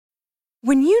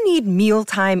When you need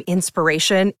mealtime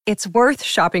inspiration, it's worth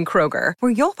shopping Kroger,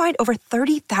 where you'll find over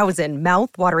 30,000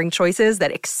 mouth-watering choices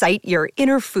that excite your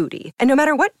inner foodie. And no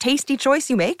matter what tasty choice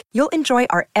you make, you'll enjoy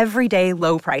our everyday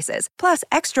low prices, plus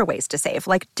extra ways to save,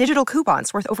 like digital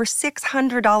coupons worth over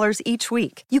 $600 each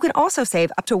week. You can also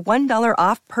save up to $1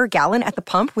 off per gallon at the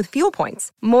pump with fuel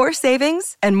points. More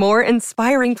savings and more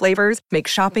inspiring flavors make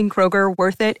shopping Kroger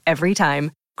worth it every time.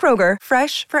 Kroger,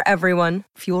 fresh for everyone.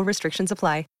 Fuel restrictions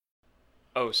apply.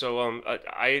 Oh, so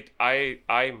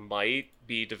I might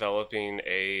be developing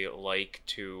a like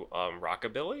to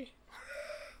rockabilly,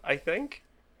 I think.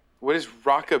 What is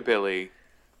rockabilly?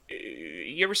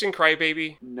 You ever seen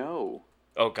Crybaby? No.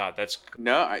 Oh God, that's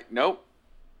nope.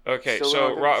 Okay, Still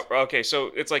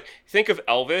so it's like, think of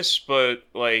Elvis, but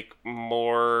like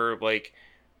more like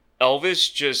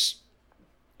Elvis, just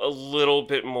a little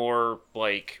bit more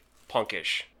like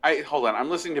punkish. Hold on.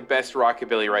 I'm listening to Best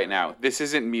Rockabilly right now. This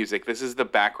isn't music. This is the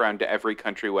background to every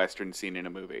country western scene in a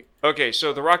movie. Okay,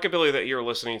 so the rockabilly that you're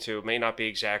listening to may not be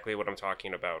exactly what I'm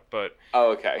talking about, but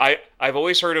okay. I've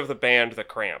always heard of the band The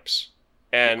Cramps,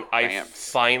 and I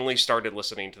Cramps. finally started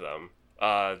listening to them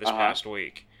this past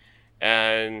week.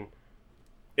 And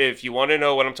if you want to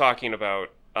know what I'm talking about,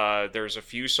 there's a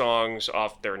few songs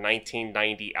off their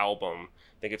 1990 album.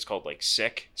 I think it's called like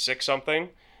Sick something.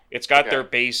 It's got their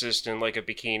bassist in like a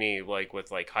bikini, like with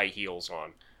like high heels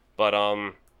on. But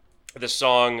the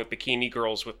song "Bikini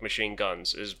Girls with Machine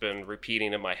Guns" has been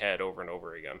repeating in my head over and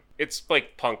over again. It's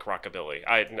like punk rockabilly.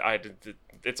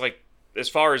 It's like, as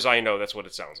far as I know, that's what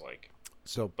it sounds like.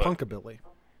 So punkabilly.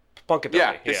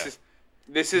 Punkabilly. Yeah.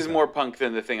 This is more punk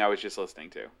than the thing I was just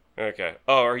listening to. Okay.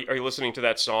 Oh, are you listening to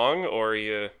that song, or are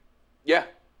you? Yeah.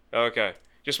 Okay.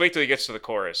 Just wait till he gets to the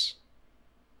chorus.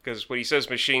 Because when he says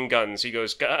machine guns, he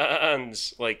goes,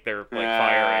 guns, like they're like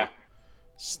firing.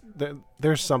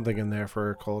 There's something in there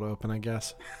for a cold open, I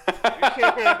guess.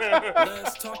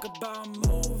 Let's talk about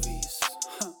movies.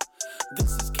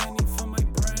 This is candy from my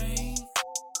brain.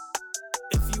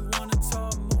 If you want to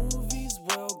talk movies,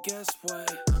 well, guess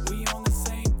what? We on the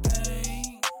same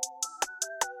thing.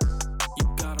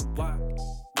 You gotta watch,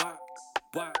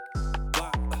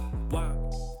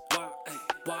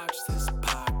 watch this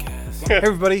podcast. Hey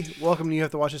everybody, welcome to You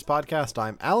Have to Watch This Podcast.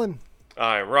 I'm Alan.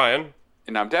 I'm Ryan.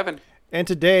 And I'm Devin. And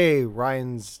today,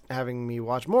 Ryan's having me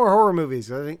watch more horror movies.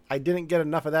 I think I didn't get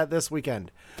enough of that this weekend.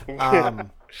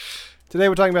 Today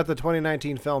we're talking about the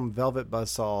 2019 film Velvet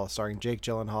Buzzsaw, starring Jake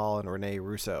Gyllenhaal and Rene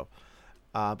Russo.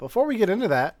 Before we get into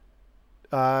that,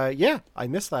 I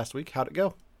missed last week. How'd it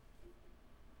go?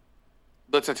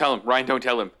 Let's not tell him. Ryan, don't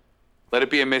tell him. Let it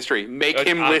be a mystery. Make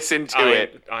him listen to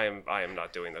it. I am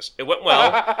not doing this. It went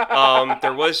well.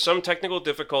 There was some technical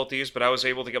difficulties, but I was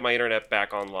able to get my internet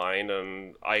back online,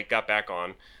 and I got back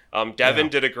on. Devin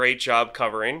did a great job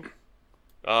covering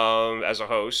as a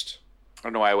host. I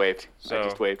don't know why I waved. So, I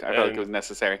just waved. I felt like it was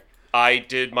necessary. I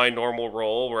did my normal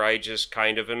role where I just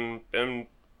kind of am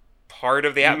part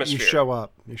of the atmosphere. You show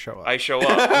up. I show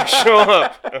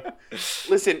up.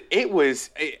 Listen, it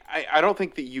was... I don't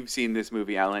think that you've seen this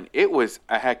movie, Alan. It was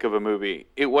a heck of a movie.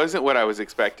 It wasn't what I was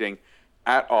expecting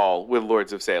at all with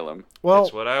Lords of Salem. Well,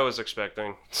 that's what I was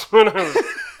expecting.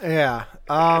 Yeah.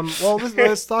 Well,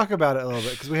 let's talk about it a little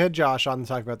bit, because we had Josh on to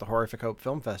talk about the Horrific Hope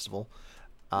Film Festival,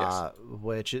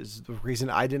 which is the reason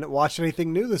I didn't watch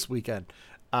anything new this weekend.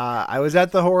 I was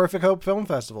at the Horrific Hope Film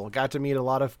Festival. Got to meet a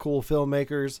lot of cool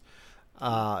filmmakers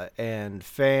and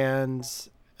fans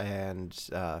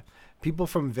and people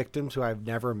from Victims who I've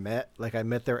never met. Like, I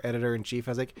met their editor-in-chief.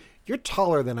 I was like, "You're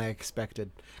taller than I expected."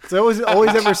 Because I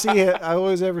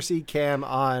always ever see Cam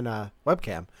on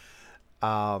webcam.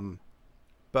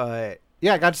 But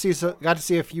yeah, I got to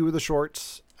see a few of the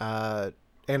shorts and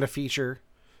a feature,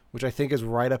 which I think is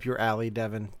right up your alley,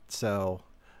 Devin. So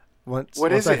what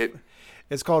is it?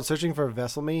 It's called Searching for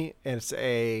Vesselme, and it's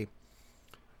a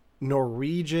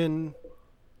Norwegian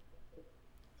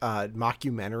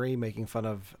mockumentary making fun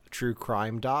of true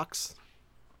crime docs.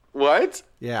 What?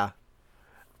 Yeah.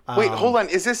 Wait, hold on.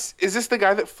 Is this the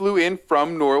guy that flew in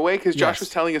from Norway? Because Josh was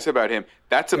telling us about him.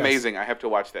 That's amazing. Yes. I have to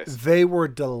watch this. They were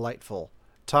delightful.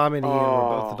 Tom and Ian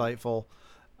were both delightful.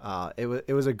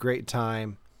 It was a great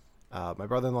time. My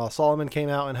brother-in-law Solomon came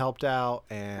out and helped out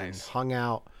and hung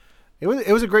out. It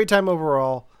was a great time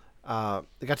overall. I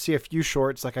got to see a few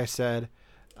shorts, like I said,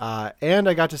 and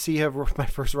I got to see my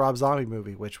first Rob Zombie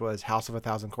movie, which was House of a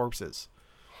Thousand Corpses.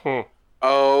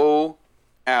 Oh,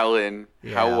 Alan,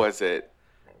 how was it?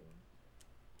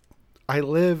 I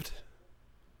lived.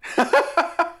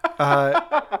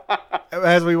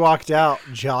 As we walked out,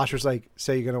 Josh was like,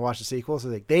 "So you're gonna watch the sequels?" I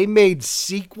was like, "They made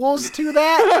sequels to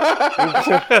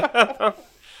that?"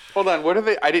 Hold on, what are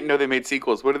they? I didn't know they made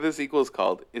sequels. What are the sequels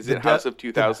called? Is it House of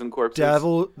 2,000 Corpses?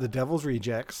 The Devil's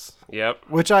Rejects. Yep.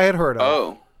 Which I had heard of.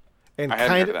 Oh. And I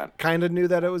hadn't heard of that. kind of knew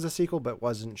that it was a sequel, but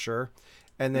wasn't sure.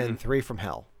 And then 3 from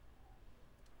Hell.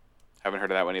 Haven't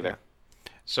heard of that one either.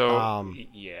 So,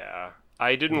 yeah.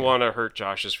 I didn't want to hurt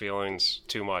Josh's feelings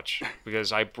too much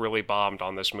because I really bombed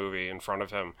on this movie in front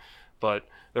of him. But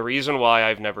the reason why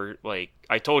I've never,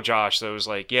 I told Josh that it was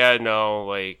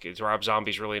Rob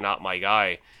Zombie's really not my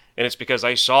guy. And it's because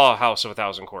I saw House of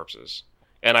 1,000 Corpses.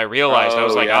 And I realized,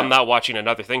 I'm not watching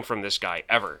another thing from this guy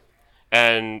ever.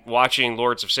 And watching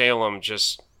Lords of Salem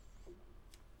just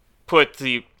put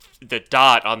the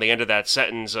dot on the end of that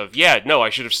sentence of, I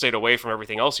should have stayed away from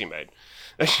everything else he made.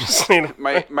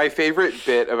 My favorite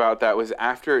bit about that was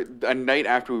a night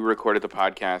after we recorded the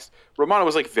podcast, Romana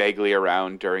was vaguely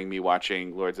around during me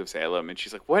watching Lords of Salem, and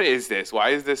she's like, "What is this? Why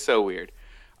is this so weird?"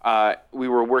 We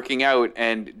were working out,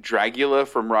 and Dragula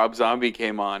from Rob Zombie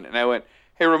came on, and I went,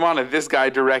 "Hey, Romana, this guy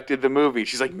directed the movie."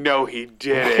 She's like, "No, he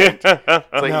didn't." It's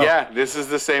like, no. Yeah, this is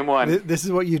the same one. This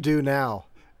is what you do now.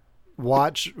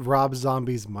 Watch Rob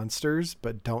Zombie's Monsters,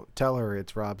 but don't tell her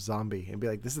it's Rob Zombie, and be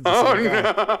like, "This is the same guy."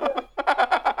 No.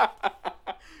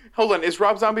 Hold on, is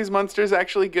Rob Zombie's Monsters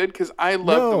actually good? Because I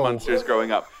loved the Monsters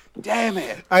growing up. Damn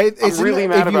it! I'm really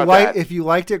mad about that. If you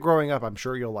liked it growing up, I'm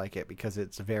sure you'll like it because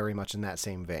it's very much in that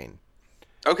same vein.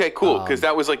 Okay, cool. Because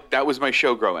that was my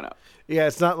show growing up. Yeah,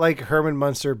 it's not like Herman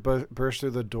Munster bursts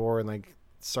through the door and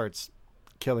starts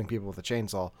killing people with a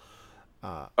chainsaw.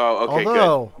 Okay,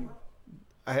 although, good.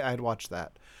 I'd watch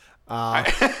that. At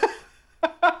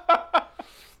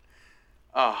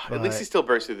least he still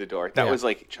burst through the door. That was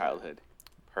childhood.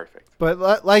 Perfect.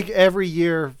 But like every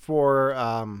year for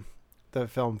the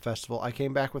film festival, I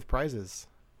came back with prizes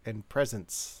and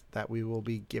presents that we will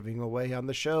be giving away on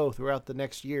the show throughout the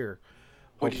next year.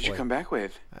 What did you come back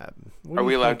with? Are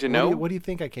we allowed to know? What do you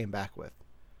think I came back with?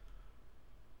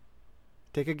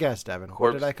 Take a guess, Devin.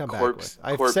 What did I come back with?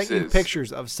 I've sent you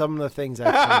pictures of some of the things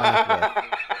I've come back with.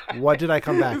 What did I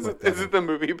come back with? Is it the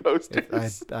movie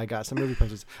posters? I got some movie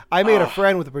posters. I made a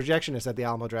friend with a projectionist at the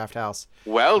Alamo Draft House.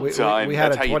 Well done. We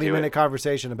had a 20-minute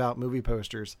conversation about movie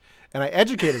posters, and I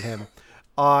educated him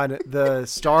on the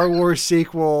Star Wars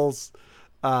sequels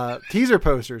teaser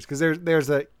posters because there's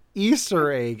a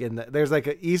Easter egg in that. There's an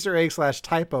Easter egg /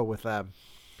 typo with them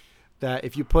that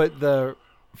if you put the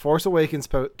Force Awakens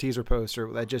teaser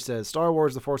poster that just says Star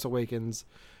Wars: The Force Awakens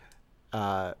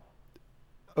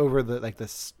over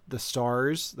the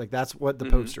stars, that's what the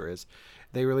poster is.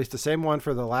 They released the same one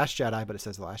for The Last Jedi, but it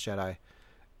says The Last Jedi.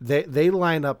 They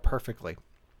line up perfectly.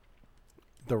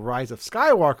 The Rise of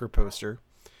Skywalker poster,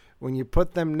 when you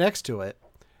put them next to it,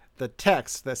 the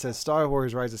text that says Star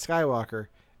Wars: Rise of Skywalker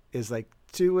is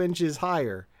 2 inches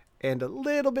higher and a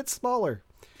little bit smaller.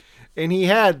 And he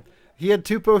had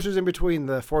 2 posters in between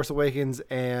the Force Awakens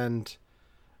and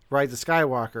Rise of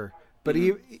Skywalker. But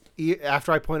he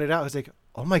after I pointed out, I was like,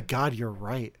 "Oh my God, you're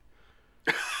right."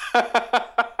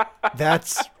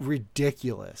 That's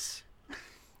ridiculous.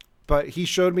 But he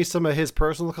showed me some of his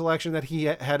personal collection that he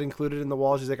had included in the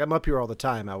walls. He's like, "I'm up here all the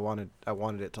time. I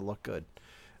wanted it to look good."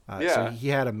 So he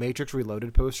had a Matrix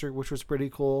Reloaded poster, which was pretty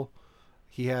cool.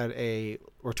 He had a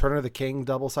Return of the King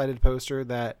double-sided poster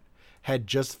that had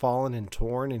just fallen and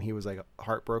torn, and he was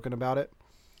heartbroken about it.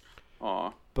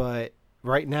 Aw. But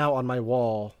right now on my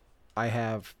wall, I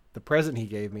have the present he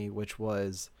gave me, which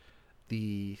was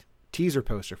the teaser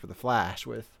poster for The Flash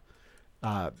with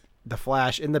the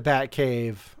Flash in the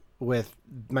Batcave with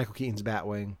Michael Keaton's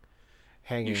Batwing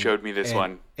hanging. You showed me this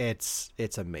one. It's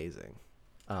amazing.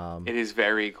 It is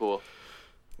very cool.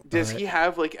 Does he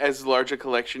have as large a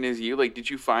collection as you?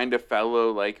 Did you find a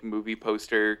fellow movie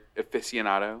poster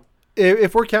aficionado?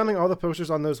 If we're counting all the posters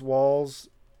on those walls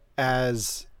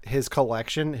as his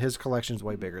collection's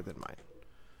way bigger than mine.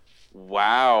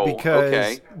 Wow.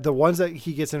 Because the ones that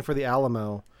he gets in for the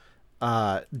Alamo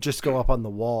just go up on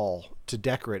the wall to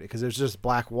decorate it because there's just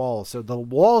black walls. So the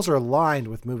walls are lined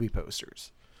with movie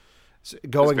posters. So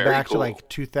going back to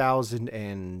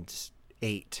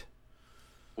 2008.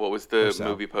 What was the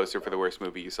movie poster for the worst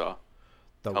movie you saw?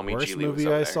 The worst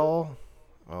movie I saw?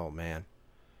 Oh, man.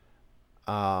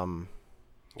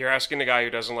 You're asking a guy who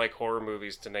doesn't like horror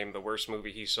movies to name the worst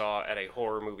movie he saw at a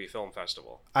horror movie film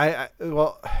festival.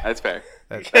 Well, that's fair.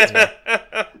 That's fair.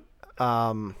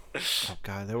 Oh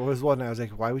God, there was one I was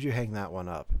like, why would you hang that one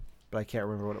up? But I can't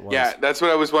remember what it was. Yeah, that's what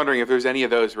I was wondering if there's any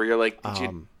of those where you're like,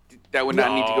 that would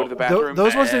not need to go to the bathroom.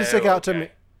 Those ones didn't stick out to me.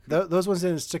 Those ones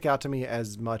didn't stick out to me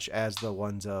as much as the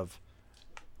ones of,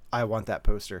 I want that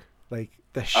poster. The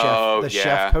chef,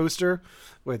 chef poster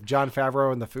with Jon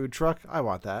Favreau and the food truck. I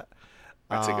want that.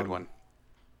 That's a good one.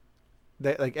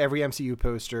 like every MCU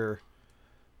poster.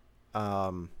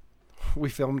 We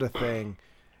filmed a thing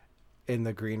in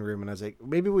the green room, and I was like,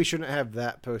 maybe we shouldn't have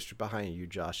that poster behind you,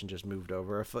 Josh, and just moved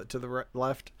over a foot to the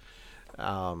left,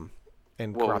 and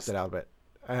cropped it out a bit.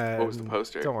 What was the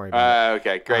poster? Don't worry about it.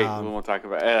 Okay, great. We won't talk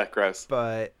about it. Gross.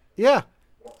 But yeah,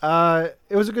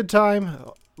 it was a good time.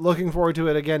 Looking forward to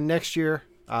it again next year.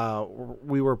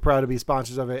 We were proud to be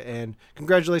sponsors of it, and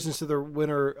congratulations to the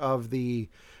winner of the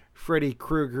Freddy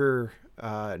Krueger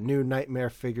new Nightmare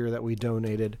figure that we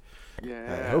donated.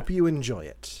 Yeah. I hope you enjoy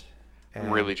it. And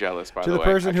I'm really jealous, by to the the way.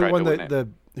 person who won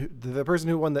the person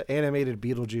who won the animated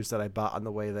Beetlejuice that I bought on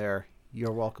the way there,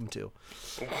 you're welcome to.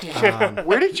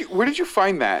 Where did you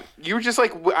find that? You were just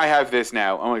like, I have this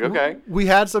now. I'm like, okay. We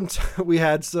had some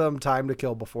time to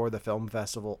kill before the film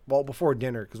festival. Well, before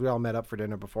dinner, because we all met up for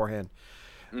dinner beforehand.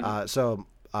 Mm-hmm. So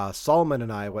Solomon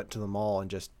and I went to the mall and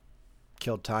just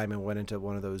killed time and went into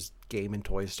one of those game and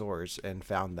toy stores and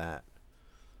found that.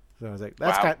 So I was like,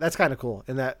 that's kind of cool,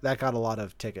 and that got a lot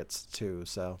of tickets too.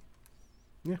 So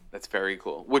yeah, that's very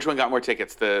cool. Which one got more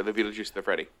tickets, the Beetlejuice or the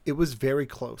Freddy? It was very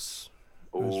close.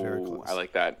 Oh, I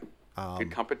like that.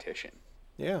 Good competition.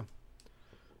 Yeah.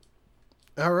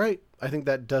 All right, I think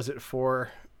that does it for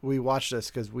we watched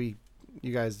this because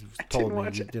you guys told me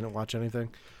you didn't watch anything.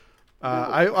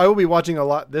 I will be watching a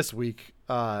lot this week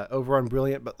over on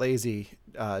Brilliant But Lazy.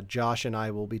 Josh and I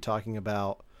will be talking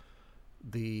about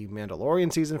the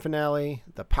Mandalorian season finale,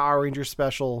 the Power Rangers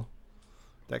special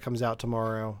that comes out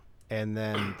tomorrow, and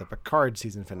then the Picard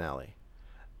season finale,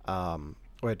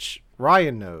 which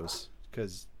Ryan knows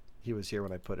because he was here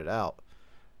when I put it out.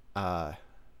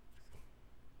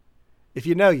 If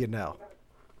you know, you know.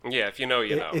 Yeah, if you know,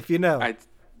 you know. If you know,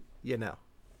 you know.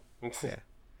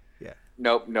 Yeah.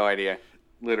 Nope, no idea.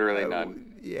 Literally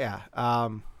none. Yeah.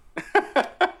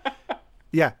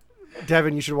 Yeah.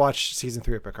 Devin, you should watch season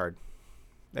 3 of Picard.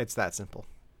 It's that simple.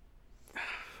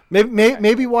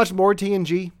 Maybe watch more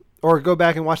TNG or go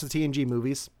back and watch the TNG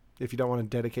movies if you don't want to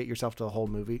dedicate yourself to the whole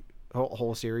movie,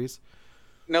 whole series.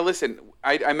 Now, listen,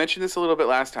 I mentioned this a little bit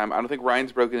last time. I don't think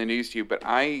Ryan's broken the news to you, but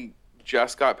I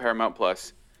just got Paramount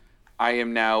Plus. I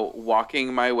am now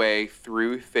walking my way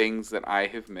through things that I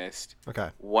have missed. Okay.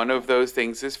 One of those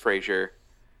things is Frasier.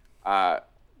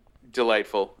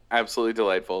 Delightful. Absolutely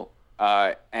delightful.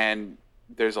 And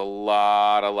there's a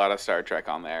lot of Star Trek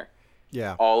on there.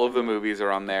 Yeah. All of the movies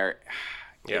are on there.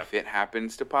 Yeah. If it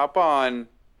happens to pop on,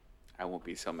 I won't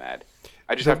be so mad.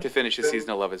 I just have to finish a season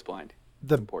of Love is Blind.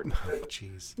 It's important.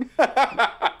 Jeez.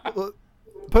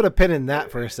 Put a pin in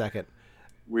that for a second.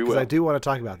 We will. Because I do want to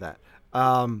talk about that.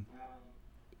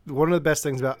 One of the best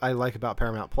things I like about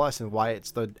Paramount Plus and why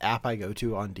it's the app I go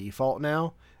to on default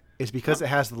now is because it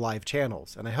has the live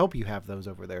channels, and I hope you have those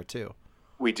over there too.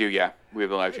 We do, yeah. We have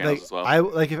the live channels as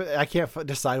well. If I can't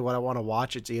decide what I want to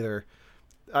watch, it's either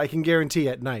I can guarantee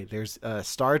at night there's a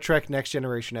Star Trek Next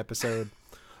Generation episode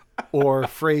or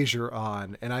Frasier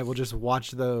on, and I will just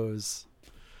watch those.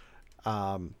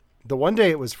 The one day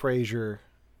it was Frasier,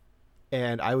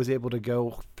 and I was able to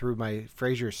go through my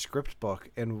Frasier script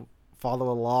book and follow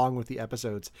along with the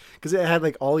episodes because it had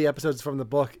like all the episodes from the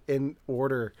book in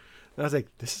order. And I was like,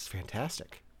 this is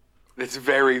fantastic. It's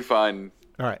very fun.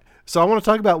 All right. So I want to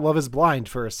talk about Love is Blind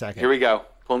for a second. Here we go.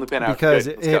 Pulling the pin out. Because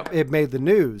Good. it made the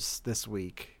news this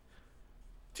week.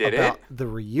 Did about it? The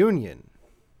reunion.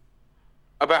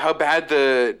 About how bad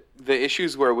the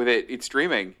issues were with it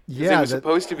streaming. Yeah. It was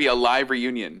supposed to be a live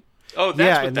reunion. Oh,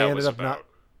 that's what that was about.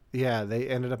 They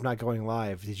ended up not going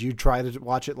live. Did you try to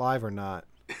watch it live or not?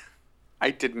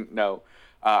 I didn't know.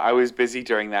 I was busy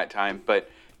during that time. But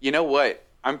you know what?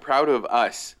 I'm proud of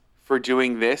us for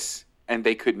doing this, and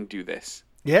they couldn't do this.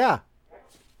 Yeah.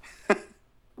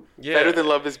 Yeah. Better than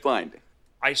Love is Blind.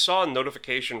 I saw a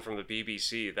notification from the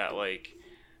BBC that, like,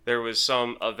 there was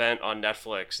some event on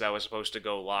Netflix that was supposed to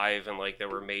go live and, like, there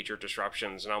were major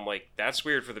disruptions. And I'm like, that's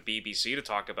weird for the BBC to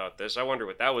talk about this. I wonder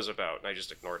what that was about. And I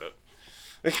just ignored it.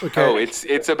 Okay. Oh,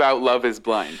 it's about Love is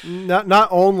Blind. Not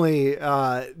only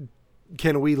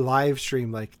can we live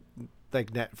stream like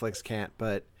Netflix can't,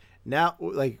 but now,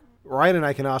 like, Ryan and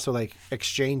I can also, like,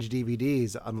 exchange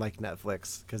DVDs unlike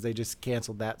Netflix because they just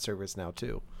canceled that service now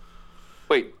too.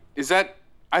 Wait, is that...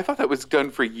 I thought that was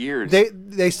done for years.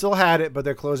 They still had it, but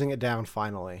they're closing it down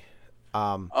finally.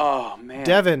 Oh, man.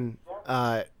 Devin,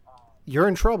 you're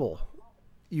in trouble.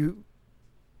 You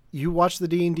watched the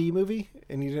D&D movie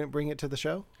and you didn't bring it to the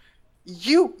show?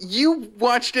 You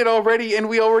watched it already, and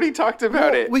we already talked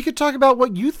about it. We could talk about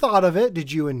what you thought of it.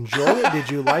 Did you enjoy it? Did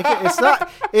you like it?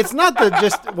 It's not the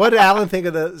just what did Alan think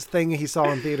of the thing he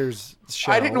saw in theaters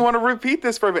show. I didn't want to repeat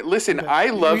this for a minute. Listen, I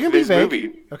love this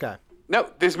movie. Okay. No,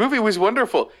 this movie was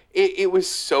wonderful. It was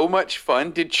so much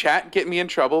fun. Did chat get me in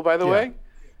trouble, by the way?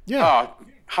 Yeah. Oh,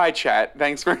 hi, chat.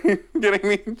 Thanks for getting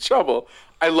me in trouble.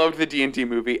 I loved the D&D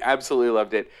movie. Absolutely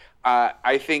loved it.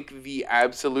 I think the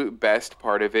absolute best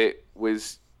part of it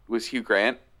was Hugh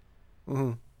Grant.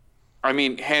 Mm-hmm. I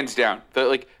mean, hands down.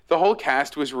 The whole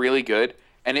cast was really good,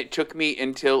 and it took me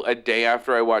until a day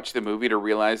after I watched the movie to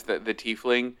realize that the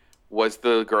tiefling was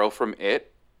the girl from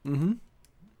It. Mm-hmm.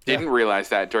 Didn't realize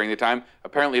that during the time.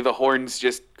 Apparently, the horns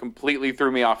just completely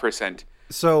threw me off her scent.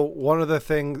 So one of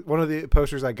the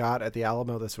posters I got at the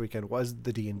Alamo this weekend was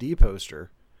the D&D poster.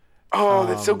 Oh,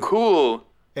 that's so cool.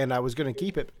 And I was going to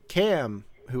keep it. Cam,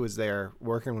 who was there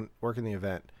working the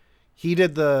event, he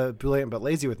did the Brilliant but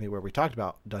Lazy with me where we talked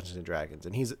about Dungeons and Dragons,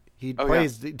 and he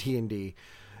plays D&D.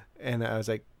 And I was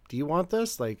like, "Do you want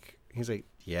this?" Like, he's like,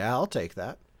 "Yeah, I'll take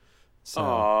that." So,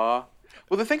 Aww.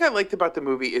 Well, the thing I liked about the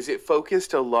movie is it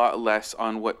focused a lot less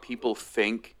on what people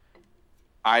think.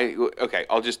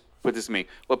 I'll just put this to me.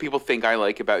 What people think I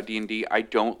like about D&D, I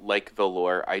don't like the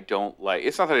lore. It's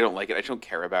not that I don't like it. I just don't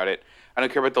care about it. I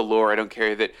don't care about the lore. I don't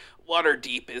care that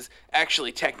Waterdeep is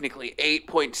actually technically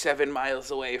 8.7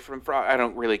 miles away from Frog. I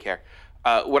don't really care.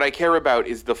 What I care about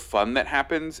is the fun that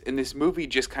happens. And this movie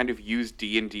just kind of used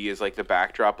D&D as like the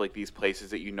backdrop, like these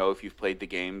places that you know if you've played the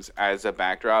games as a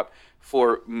backdrop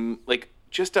for like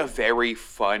just a very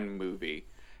fun movie.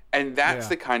 And that's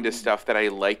the kind of stuff that I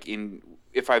like in...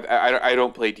 I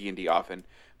don't play D&D often,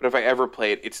 but if I ever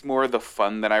play it, it's more the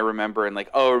fun that I remember and like,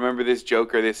 oh, remember this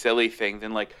joke or this silly thing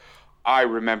than like, I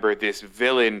remember this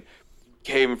villain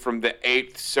came from the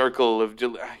 8th circle of...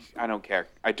 I don't care.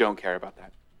 I don't care about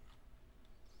that.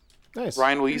 nice.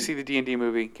 Ryan, will you see the D&D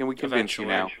movie? Can we convince you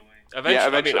now? Eventually. Yeah,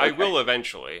 eventually. I mean, Okay. I will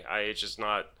eventually. It's just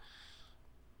not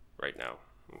right now.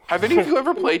 Have any of you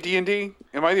ever played D&D?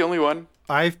 Am I the only one?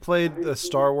 I've played the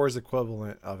Star Wars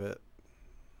equivalent of it.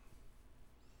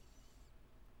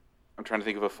 I'm trying to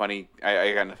think of a funny...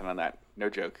 I got nothing on that. No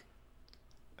joke.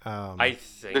 I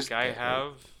think I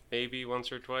have maybe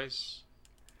once or twice.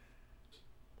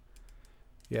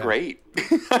 Yeah. Great.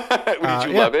 Did you yeah.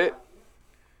 love it?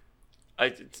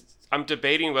 I'm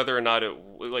debating whether or not it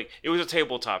was a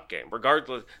tabletop game.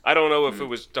 Regardless, I don't know if it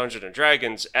was Dungeons and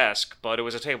Dragons-esque, but it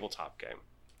was a tabletop game.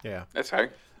 Yeah. That's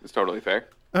fair. That's totally fair.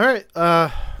 All right.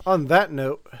 On that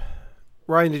note,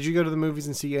 Ryan, did you go to the movies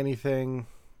and see anything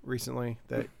recently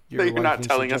that you're not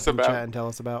telling us about? Chat and tell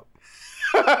us about.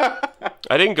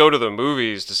 I didn't go to the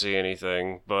movies to see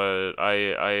anything, but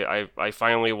I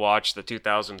finally watched the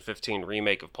 2015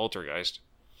 remake of Poltergeist.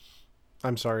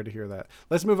 I'm sorry to hear that.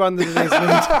 Let's move on to today's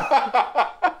news.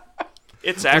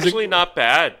 It's actually not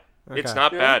bad. Okay. It's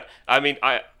not bad. I mean,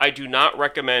 I do not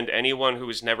recommend anyone who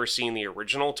has never seen the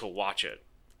original to watch it.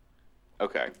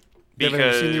 Okay. You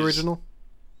haven't seen the original?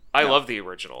 I love the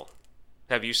original.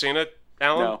 Have you seen it,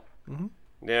 Alan? No. Mm-hmm.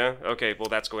 Yeah? Okay, well,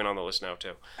 that's going on the list now,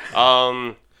 too.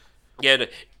 Yeah,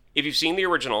 if you've seen the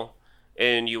original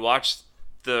and you watch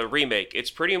the remake,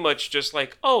 it's pretty much just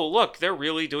like, oh, look, they're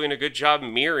really doing a good job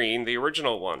mirroring the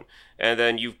original one. And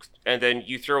then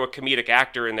you throw a comedic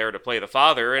actor in there to play the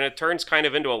father, and it turns kind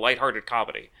of into a lighthearted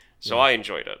comedy. So I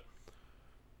enjoyed it.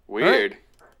 Weird. Right.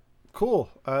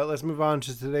 Cool. Let's move on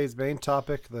to today's main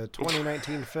topic, the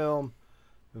 2019 film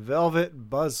Velvet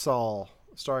Buzzsaw,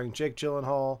 starring Jake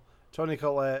Gyllenhaal, Toni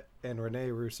Collette, and Rene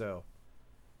Russo.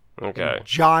 Okay. And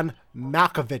John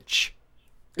Malkovich.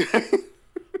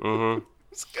 Mm-hmm.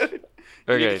 It's good.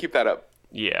 You need to keep that up.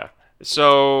 Yeah.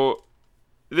 So,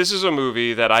 this is a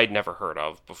movie that I'd never heard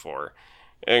of before.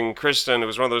 And Kristen, it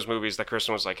was one of those movies that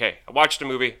Kristen was like, hey, I watched a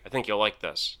movie, I think you'll like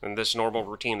this. And this normal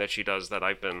routine that she does that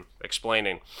I've been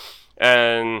explaining.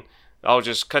 And I'll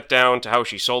just cut down to how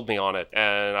she sold me on it.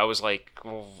 And I was like,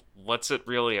 well, what's it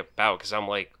really about? Because I'm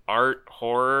like, art,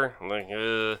 horror? I'm like,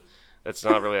 that's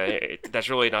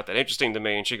really not that interesting to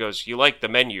me. And she goes, you like The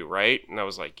Menu, right? And I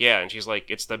was like, yeah. And she's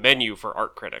like, it's the menu for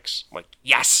art critics. I'm like,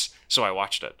 yes! So I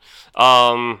watched it.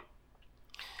 No,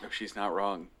 she's not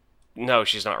wrong. No,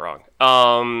 she's not wrong.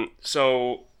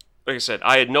 So, like I said,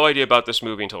 I had no idea about this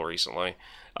movie until recently.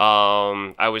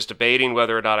 I was debating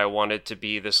whether or not I wanted to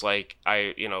be this,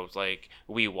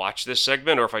 we watch this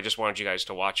segment, or if I just wanted you guys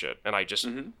to watch it. And I just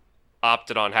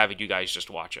opted on having you guys just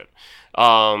watch it.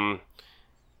 I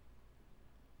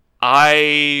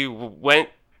went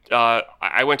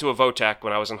to a VOTEC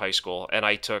when I was in high school, and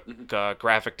I took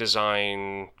graphic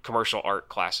design, commercial art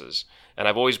classes. And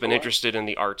I've always been interested in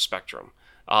the art spectrum.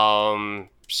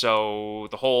 So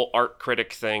the whole art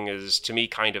critic thing is, to me,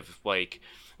 kind of like,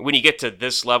 when you get to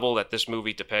this level that this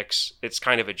movie depicts, it's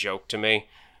kind of a joke to me.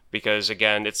 Because,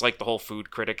 again, it's like the whole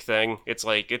food critic thing. It's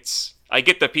like, I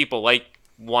get that people like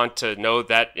want to know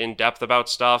that in depth about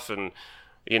stuff and,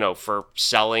 for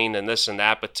selling and this and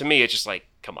that. But to me, it's just like,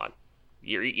 come on,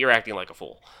 you're acting like a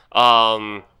fool.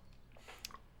 And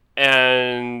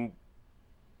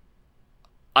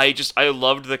I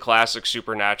loved the classic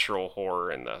supernatural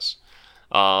horror in this.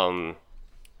 And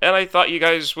I thought you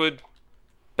guys would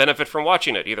benefit from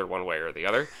watching it either one way or the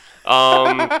other.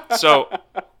 So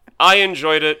I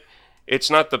enjoyed it. It's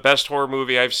not the best horror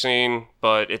movie I've seen,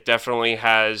 but it definitely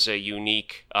has a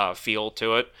unique feel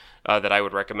to it that I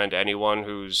would recommend to anyone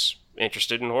who's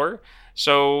interested in horror.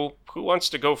 So who wants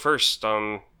to go first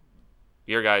on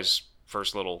your guys'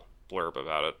 first little blurb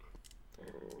about it?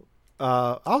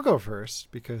 I'll go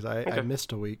first because I Okay.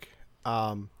 missed a week.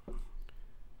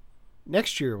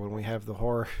 Next year when we have the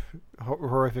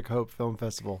Horrific Hope Film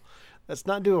Festival, let's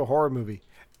not do a horror movie.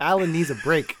 Alan needs a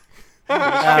break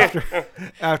after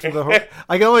the horror.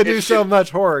 I can only do so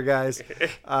much horror, guys.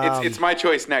 It's my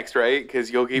choice next, right?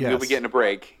 Because you'll be getting a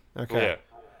break. Okay.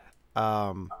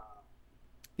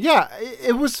 Yeah,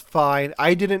 it was fine.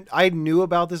 I knew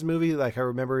about this movie. Like, I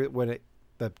remember when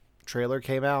the trailer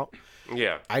came out.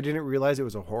 Yeah. I didn't realize it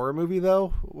was a horror movie,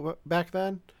 though, back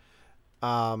then.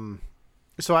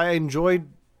 So I enjoyed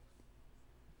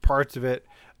parts of it.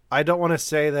 I don't want to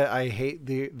say that I hate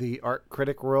the art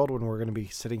critic world when we're going to be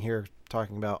sitting here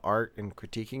talking about art and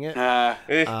critiquing it.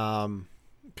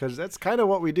 Because that's kind of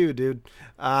what we do, dude.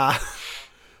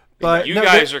 But you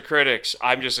guys are critics.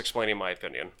 I'm just explaining my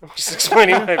opinion. I'm just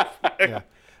explaining my. Yeah.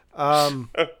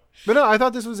 But no, I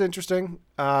thought this was interesting.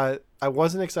 I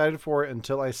wasn't excited for it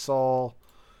until I saw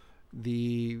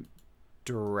the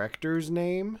director's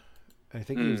name. I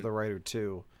think he was the writer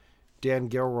too, Dan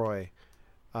Gilroy.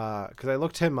 Because I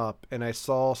looked him up and I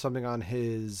saw something on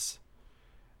his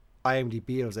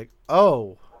IMDb. I was like,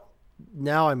 oh,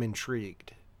 now I'm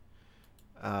intrigued.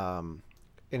 And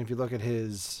if you look at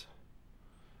his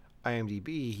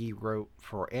IMDb, he wrote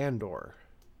for Andor.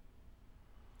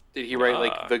 Did he write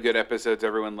like the good episodes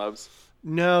everyone loves?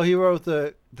 No, he wrote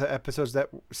the episodes that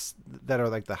are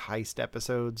like the heist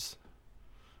episodes.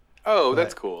 Oh,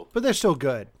 that's cool. But they're still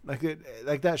good.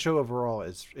 Like that show overall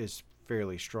is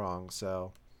fairly strong.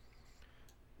 So,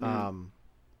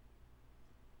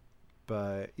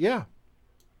 but yeah,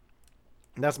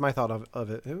 that's my thought of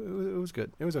it. It was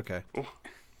good. It was okay.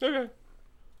 Okay.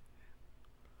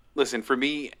 Listen, for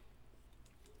me,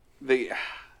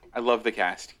 I love the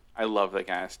cast. I love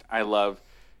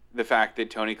the fact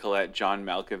that Toni Collette, John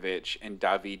Malkovich, and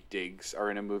Daveed Diggs are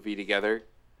in a movie together.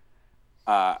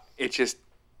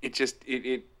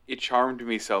 It charmed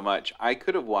me so much. I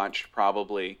could have watched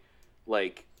probably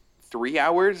like 3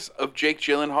 hours of Jake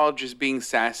Gyllenhaal just being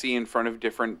sassy in front of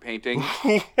different paintings.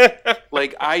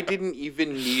 Like, I didn't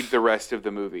even need the rest of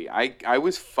the movie. I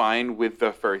was fine with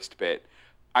the first bit.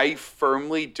 I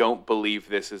firmly don't believe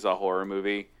this is a horror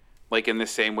movie. Like, in the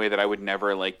same way that I would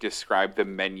never like describe The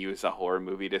Menu as a horror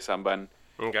movie to someone.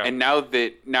 Okay. And now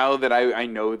that I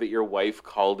know that your wife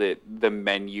called it The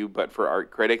Menu, but for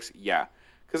art critics, yeah.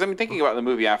 Because I'm thinking about the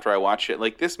movie after I watched it.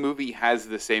 Like, this movie has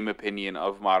the same opinion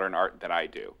of modern art that I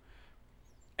do.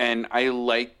 And I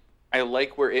like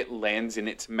where it lands in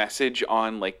its message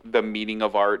on like the meaning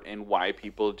of art and why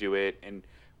people do it and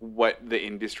what the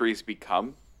industry's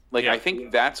become. Like, Yeah. I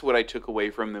think that's what I took away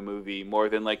from the movie more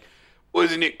than like,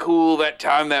 wasn't it cool that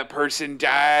time that person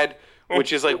died?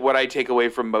 Which is like what I take away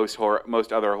from most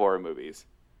other horror movies.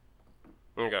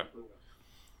 Okay.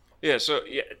 Yeah, so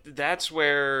that's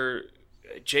where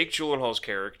Jake Gyllenhaal's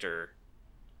character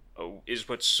is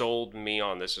what sold me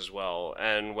on this as well.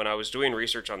 And when I was doing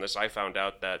research on this, I found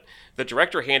out that the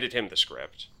director handed him the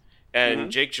script,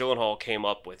 and Jake Gyllenhaal came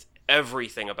up with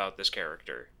everything about this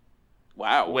character.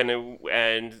 Wow.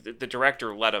 And the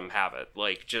director let him have it,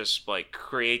 like just like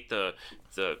create the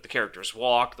character's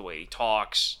walk, the way he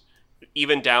talks,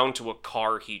 even down to a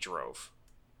car he drove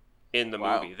in the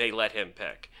movie. They let him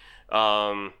pick.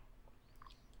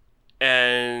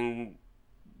 And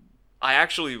I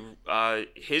actually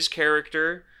his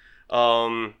character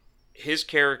is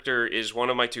one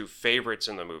of my two favorites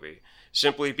in the movie,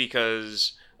 simply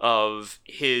because of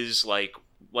his like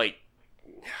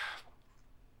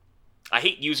I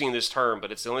hate using this term,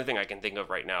 but it's the only thing I can think of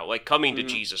right now. Like, coming to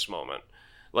Jesus moment.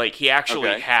 Like, he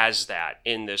actually has that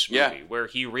in this movie, where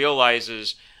he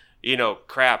realizes,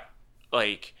 crap,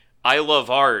 like, I love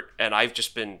art, and I've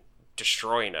just been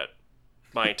destroying it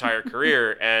my entire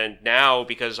career. And now,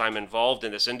 because I'm involved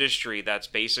in this industry, that's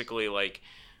basically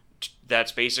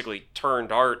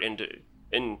turned art into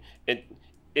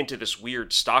this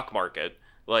weird stock market.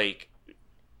 Like,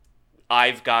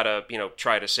 I've got to,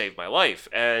 try to save my life.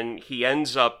 And he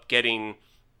ends up getting,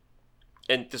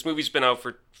 and this movie's been out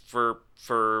for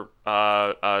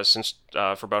since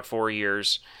for about 4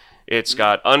 years. It's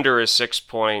got under a 6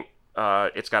 point.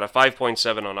 It's got a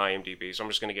 5.7 on IMDb. So I'm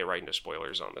just going to get right into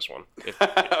spoilers on this one.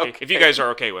 If you guys are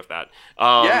okay with that.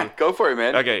 Yeah, go for it,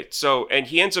 man. Okay, so and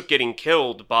he ends up getting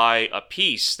killed by a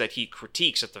piece that he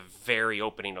critiques at the very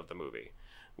opening of the movie,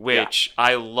 which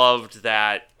I loved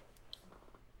that.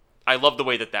 I love the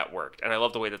way that worked, and I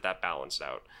love the way that balanced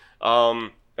out.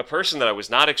 A person that I was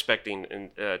not expecting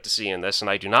to see in this, and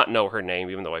I do not know her name,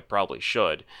 even though I probably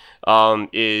should,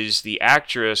 is the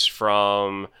actress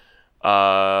from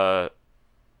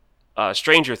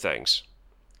Stranger Things.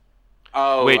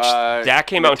 Oh, which that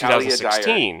came out in Natalia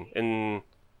 2016. And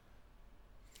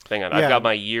hang on, I've got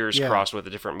my years crossed with a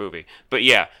different movie. But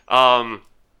yeah,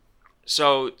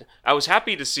 so I was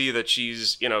happy to see that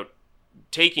she's,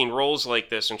 taking roles like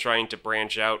this and trying to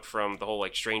branch out from the whole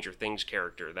like Stranger Things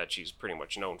character that she's pretty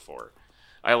much known for.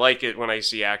 I like it when I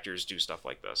see actors do stuff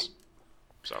like this.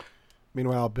 So,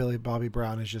 meanwhile, Billy Bobby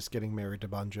Brown is just getting married to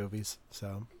Bon Jovi's.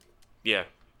 So, yeah,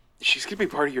 she's gonna be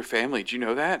part of your family. Do you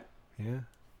know that? Yeah,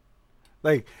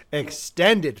 like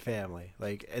extended family.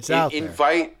 Like it's out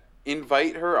there.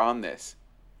 Invite her on this.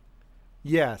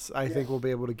 Yes, I think we'll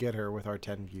be able to get her with our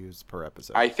 10 views per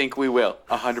episode. I think we will.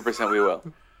 100% we will.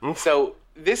 So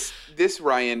this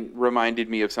Ryan reminded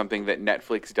me of something that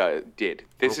Netflix did.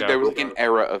 There was like an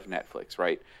era of Netflix,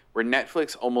 right, where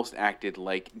Netflix almost acted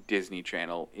like Disney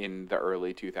Channel in the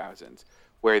early 2000s,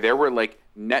 where there were like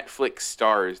Netflix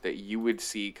stars that you would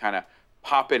see kind of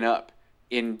popping up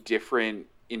in different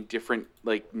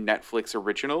like Netflix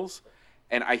originals,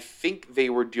 and I think they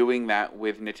were doing that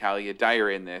with Natalia Dyer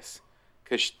in this,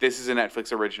 because this is a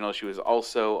Netflix original. She was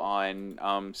also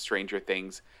on Stranger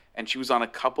Things. And she was on a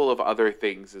couple of other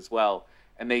things as well.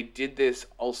 And they did this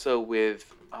also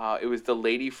with, it was the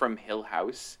lady from Hill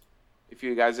House. If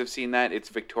you guys have seen that, it's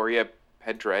Victoria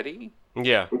Pedretti.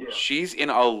 Yeah. She's in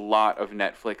a lot of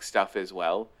Netflix stuff as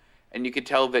well. And you could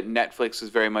tell that Netflix was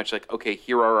very much like, okay,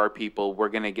 here are our people. We're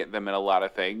going to get them in a lot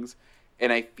of things.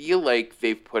 And I feel like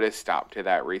they've put a stop to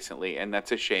that recently. And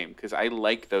that's a shame because I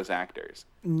like those actors.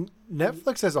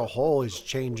 Netflix as a whole is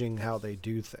changing how they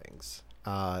do things.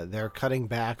 They're cutting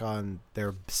back on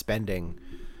their spending.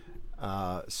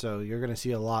 So you're going to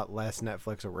see a lot less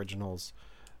Netflix originals.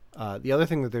 The other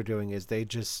thing that they're doing is they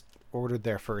just ordered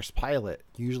their first pilot.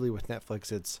 Usually with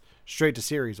Netflix, it's straight to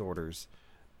series orders,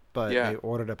 but they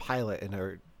ordered a pilot and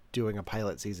are doing a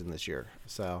pilot season this year.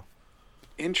 So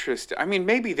interesting. I mean,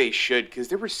 maybe they should, because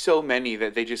there were so many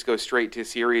that they just go straight to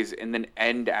series and then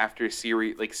end after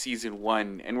series, like season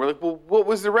 1. And we're like, well, what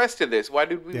was the rest of this? Why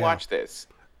did we watch this?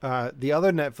 The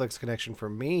other Netflix connection for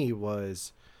me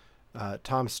was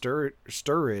Tom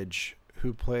Sturridge,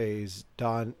 who plays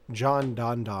John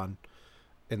Don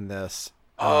in this.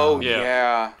 Oh,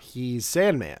 yeah. He's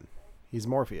Sandman. He's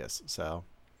Morpheus. So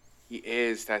he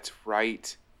is. That's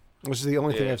right. Which is the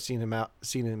only thing I've seen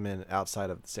him in outside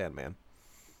of Sandman.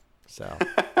 So,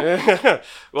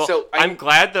 well, so I'm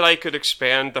glad that I could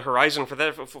expand the horizon for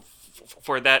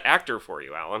that actor for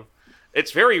you, Alan.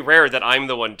 It's very rare that I'm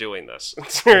the one doing this.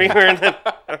 It's very rare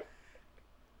that.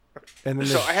 And then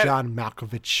there's John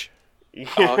Malkovich.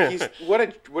 He's what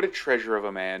a treasure of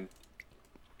a man.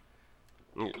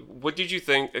 What did you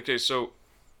think? Okay, so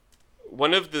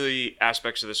one of the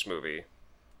aspects of this movie,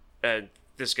 and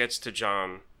this gets to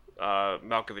John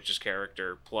Malkovich's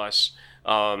character, plus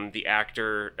the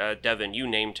actor, Devin, you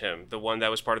named him, the one that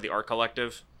was part of the Art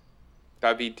Collective.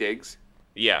 David Diggs.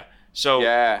 Yeah. So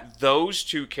those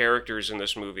two characters in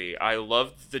this movie, I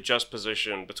loved the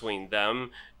juxtaposition between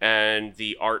them and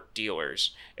the art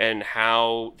dealers, and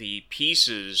how the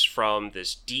pieces from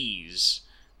this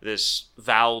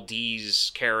Val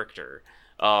Dees character,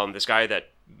 this guy that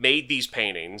made these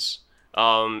paintings,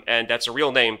 and that's a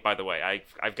real name, by the way.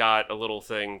 I've got a little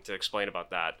thing to explain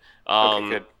about that. Okay,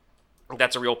 good.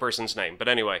 That's a real person's name. But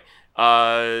anyway,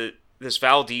 this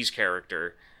Val Dees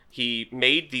character, he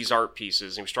made these art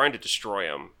pieces. He was trying to destroy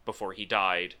them before he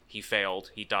died. He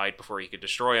failed. He died before he could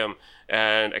destroy them.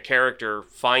 And a character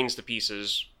finds the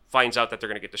pieces, finds out that they're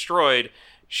going to get destroyed.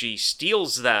 She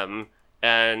steals them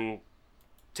and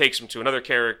takes them to another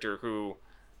character who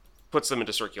puts them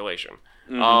into circulation.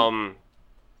 Mm-hmm.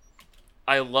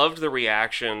 I loved the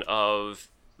reaction of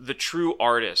the true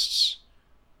artists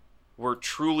were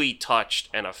truly touched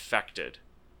and affected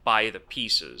by the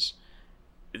pieces.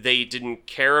 They didn't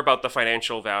care about the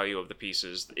financial value of the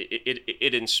pieces.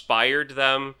 It inspired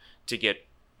them to get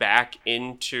back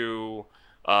into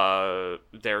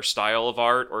their style of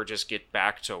art, or just get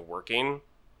back to working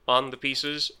on the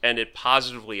pieces, and it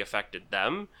positively affected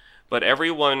them. But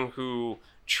everyone who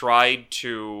tried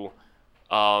to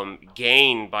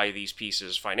gain by these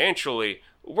pieces financially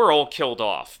were all killed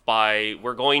off by,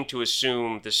 we're going to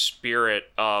assume, the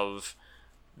spirit of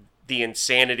the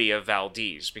insanity of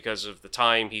Valdez because of the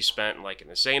time he spent in like an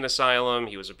insane asylum.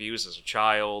 He was abused as a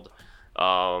child.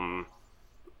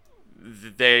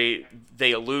 They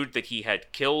allude that he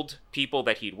had killed people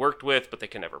that he'd worked with, but they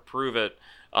can never prove it.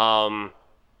 And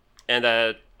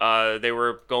that they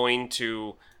were going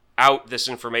to out this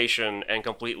information and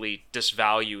completely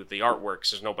disvalue the artwork,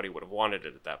 since nobody would have wanted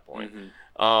it at that point.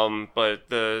 But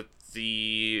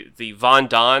the Von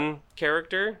Don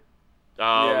character,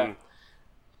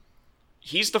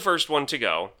 he's the first one to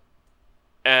go.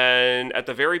 And at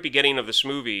the very beginning of this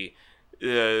movie,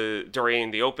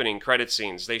 during the opening credit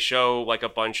scenes, they show like a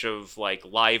bunch of like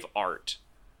live art.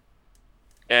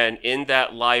 And in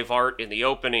that live art in the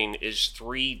opening is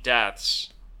 3 deaths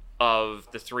of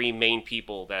the 3 main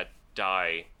people that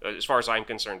die. As far as I'm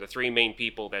concerned, the 3 main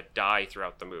people that die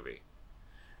throughout the movie.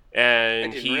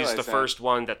 And he's the first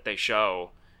one that they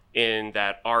show in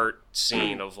that art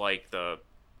scene of like the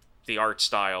art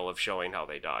style of showing how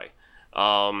they die.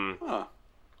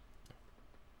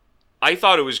 I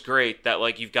thought it was great that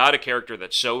like you've got a character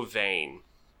that's so vain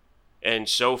and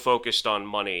so focused on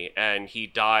money, and he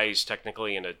dies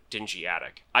technically in a dingy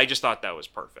attic. I just thought that was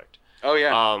perfect. Oh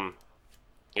yeah.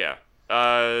 Yeah.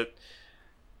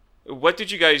 What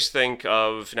did you guys think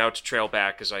of, now to trail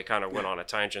back because I kind of went on a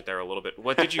tangent there a little bit,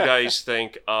 what did you guys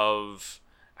think of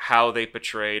how they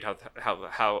portrayed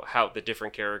how the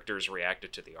different characters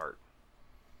reacted to the art?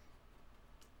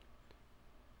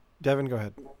 Devin, go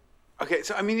ahead. Okay,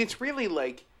 so I mean, it's really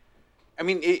like,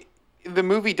 the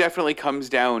movie definitely comes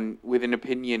down with an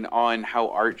opinion on how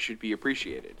art should be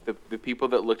appreciated. The people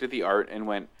that looked at the art and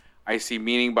went, I see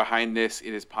meaning behind this,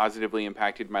 it has positively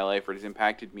impacted my life, or it has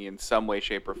impacted me in some way,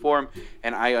 shape, or form,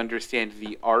 and I understand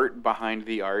the art behind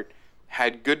the art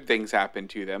had good things happen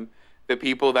to them. The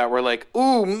people that were like,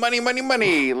 ooh, money, money,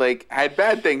 money, like, had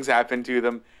bad things happen to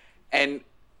them. And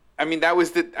that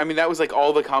was like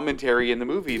all the commentary in the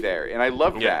movie there, and I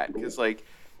loved that because, like,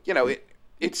 you know,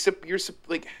 you're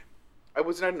like, I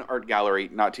was at an art gallery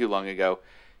not too long ago,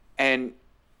 and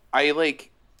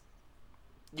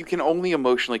you can only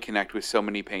emotionally connect with so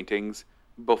many paintings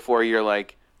before you're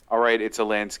like, all right, it's a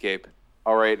landscape,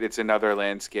 all right, it's another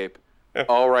landscape,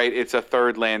 all right, it's a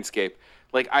third landscape.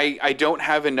 Like, I don't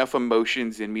have enough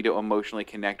emotions in me to emotionally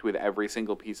connect with every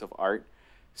single piece of art,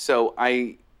 so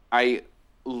I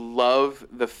love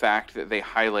the fact that they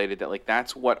highlighted that, like,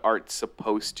 that's what art's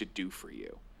supposed to do for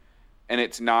you. And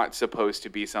it's not supposed to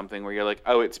be something where you're like,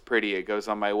 oh, it's pretty, it goes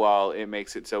on my wall, it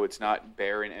makes it so it's not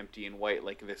bare and empty and white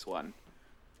like this one.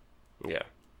 Yeah.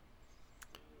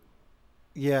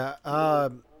 Yeah. I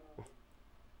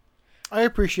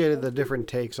appreciated the different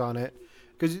takes on it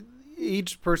because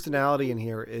each personality in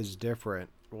here is different,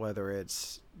 whether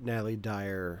it's Natalie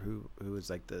Dyer, who is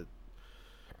like the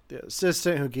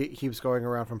assistant who keeps going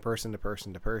around from person to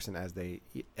person to person as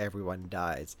everyone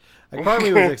dies. Like, part of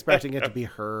me was expecting it to be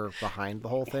her behind the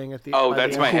whole thing at the. Oh,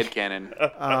 that's my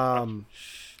headcanon.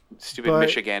 Stupid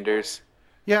Michiganders.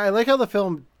 Yeah, I like how the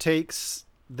film takes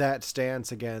that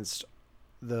stance against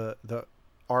the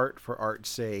art for art's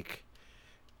sake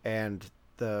and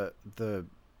the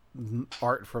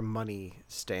art for money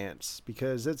stance,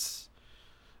 because it's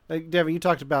like, Devin, you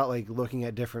talked about like looking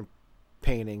at different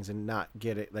paintings and not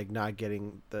getting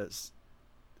an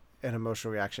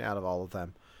emotional reaction out of all of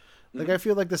them. Like, I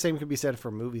feel like the same could be said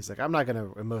for movies. Like, I'm not going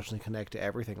to emotionally connect to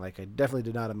everything. Like, I definitely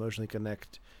did not emotionally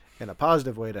connect in a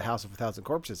positive way to House of a Thousand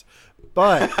Corpses,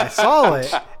 but I saw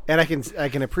it and I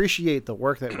can appreciate the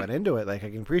work that went into it. Like, I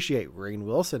can appreciate Rainn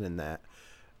Wilson in that.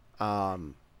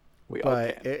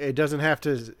 But it doesn't have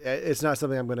to. It's not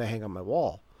something I'm going to hang on my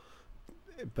wall.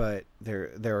 But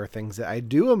there are things that I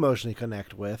do emotionally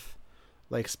connect with,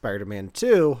 like Spider-Man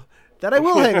 2, that I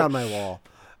will hang on my wall,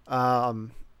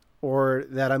 or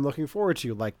that I'm looking forward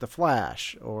to, like The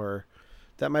Flash, or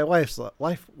that my wife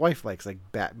likes, like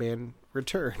Batman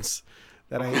Returns,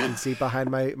 that I can see behind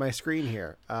my screen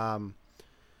here. So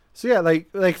yeah,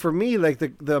 like for me, like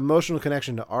the emotional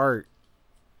connection to art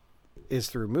is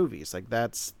through movies. Like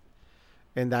that's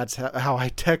how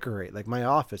I decorate. Like, my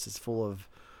office is full of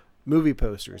movie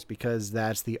posters because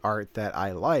that's the art that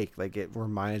I like. Like, it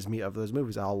reminds me of those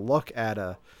movies. I'll look at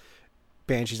a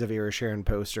Banshees of Inisherin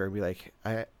poster and be like,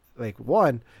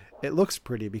 one, it looks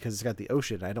pretty because it's got the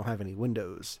ocean. I don't have any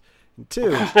windows. And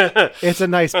two, it's a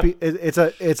nice,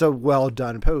 it's a well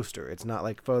done poster. It's not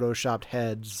like photoshopped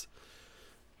heads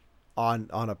on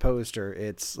a poster.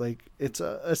 It's like, it's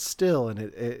a still, and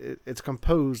it's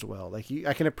composed well. Like,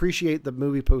 I can appreciate the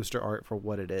movie poster art for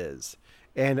what it is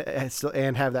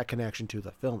and have that connection to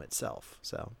the film itself.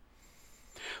 So,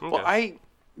 Okay. Well,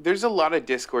 there's a lot of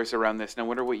discourse around this, and I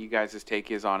wonder what you guys'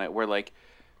 take is on it. Where like,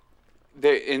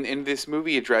 in this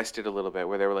movie addressed it a little bit,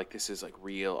 where they were like, "This is like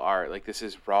real art, like this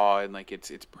is raw and like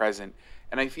it's present."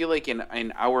 And I feel like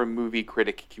in our movie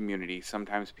critic community,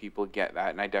 sometimes people get that,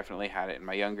 and I definitely had it in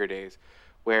my younger days,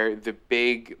 where the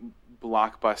big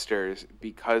blockbusters,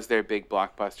 because they're big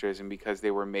blockbusters and because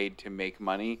they were made to make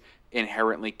money,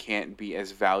 inherently can't be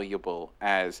as valuable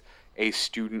as a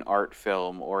student art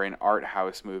film or an art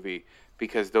house movie,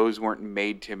 because those weren't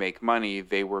made to make money.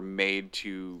 They were made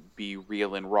to be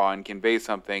real and raw and convey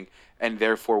something, and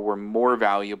therefore were more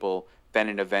valuable than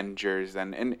an Avengers.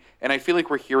 And I feel like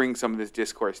we're hearing some of this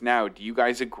discourse now. Do you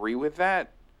guys agree with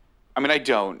that? I mean, I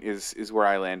don't, is where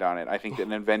I land on it. I think that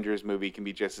an Avengers movie can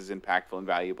be just as impactful and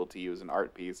valuable to you as an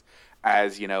art piece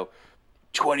as,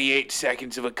 28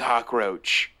 seconds of a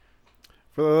cockroach.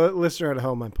 for the listener at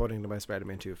home, I'm pointing to my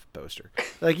Spider-Man 2 poster.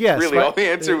 Like, yes, Really, all the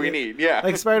answer we need, yeah.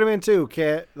 Like, Spider-Man 2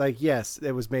 can't, like, yes,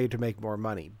 it was made to make more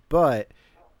money, but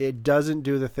it doesn't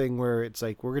do the thing where it's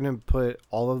like, we're going to put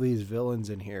all of these villains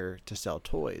in here to sell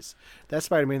toys. That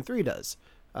Spider-Man 3 does.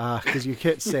 Because you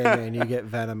get Sandman, you get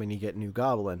Venom, and you get New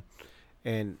Goblin.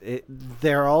 And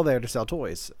they're all there to sell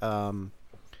toys.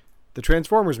 The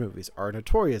Transformers movies are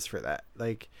notorious for that.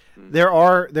 Like, there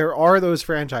are those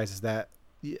franchises that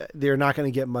they're not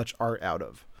going to get much art out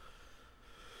of.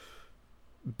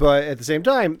 But at the same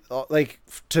time, like,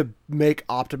 to make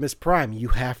Optimus Prime, you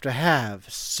have to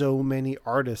have so many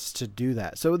artists to do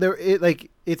that. So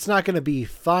it's not going to be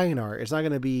fine art. It's not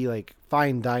going to be like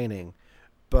fine dining.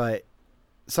 But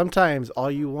sometimes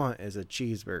all you want is a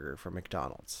cheeseburger from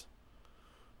McDonald's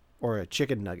or a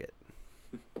chicken nugget.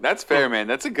 That's fair, man.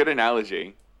 That's a good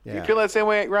analogy. Yeah. You feel that same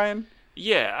way, Ryan?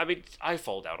 Yeah, I mean, I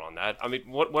fall down on that. I mean,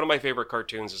 one of my favorite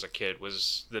cartoons as a kid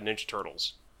was the Ninja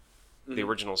Turtles, the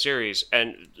original series,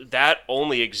 and that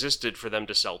only existed for them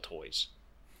to sell toys.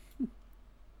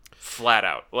 Flat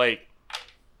out. Like,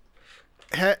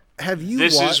 have you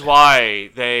this is why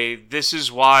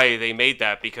they made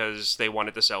that, because they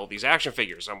wanted to sell these action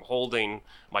figures. I'm holding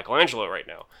Michelangelo right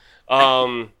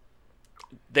now.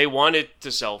 They wanted to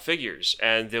sell figures,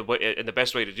 and the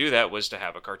best way to do that was to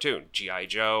have a cartoon, G.I.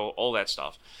 Joe, all that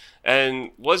stuff.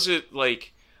 And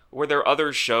were there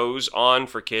other shows on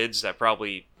for kids that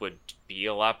probably would be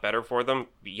a lot better for them?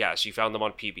 Yes, you found them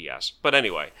on PBS. But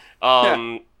anyway,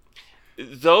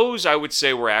 those I would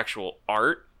say were actual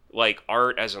art, like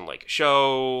art as in like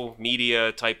show,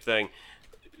 media type thing.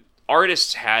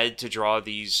 Artists had to draw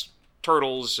these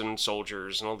turtles and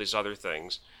soldiers and all these other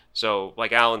things. So,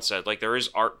 like Alan said, like, there is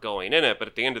art going in it, but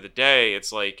at the end of the day,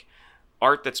 it's like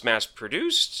art that's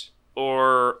mass-produced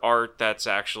or art that's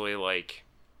actually, like,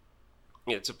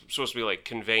 it's supposed to be, like,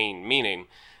 conveying meaning.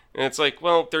 And it's like,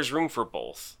 well, there's room for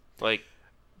both. Like,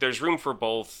 there's room for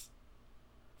both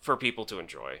for people to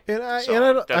enjoy. That's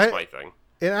my thing.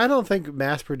 And I don't think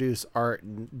mass-produced art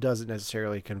doesn't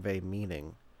necessarily convey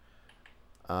meaning.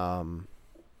 Did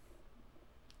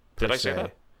I say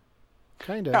that?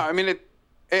 Kind of. No, I mean,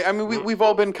 we've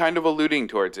all been kind of alluding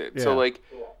towards it. Yeah. So, like,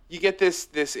 you get this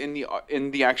in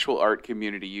the actual art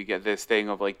community, you get this thing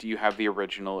of, like, do you have the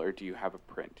original or do you have a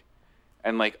print?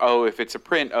 And, like, oh, if it's a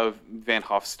print of Van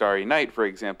Gogh's Starry Night, for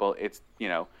example, it's,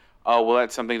 oh, well,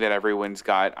 that's something that everyone's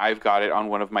got. I've got it on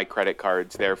one of my credit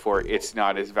cards, therefore it's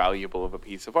not as valuable of a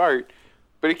piece of art,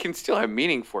 but it can still have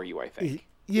meaning for you, I think.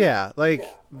 Yeah, like,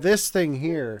 this thing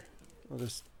here,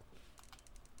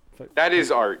 that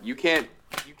is art. You can't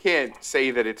say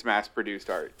that it's mass-produced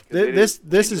art. This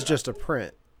is just a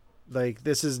print. Like,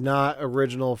 this is not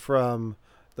original from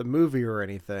the movie or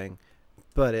anything,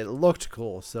 but it looked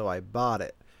cool, so I bought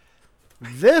it.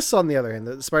 This, on the other hand,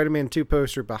 the Spider-Man 2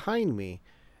 poster behind me,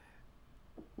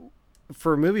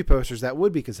 for movie posters, that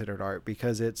would be considered art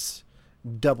because it's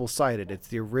double-sided. It's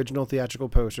the original theatrical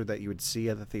poster that you would see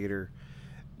at the theater,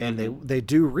 and they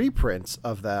do reprints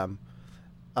of them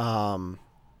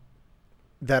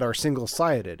that are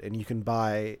single-sided, and you can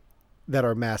buy that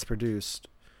are mass-produced.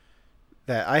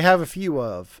 That I have a few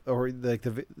of, or like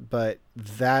but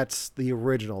that's the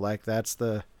original. Like, that's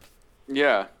the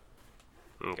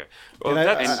Okay. Well,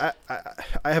 and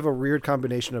I have a weird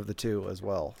combination of the two as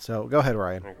well. So go ahead,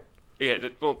 Ryan. Yeah.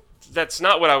 Well, that's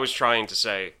not what I was trying to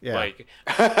say. Yeah. Like,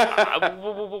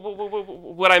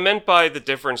 what I meant by the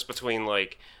difference between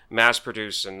like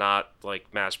mass-produced and not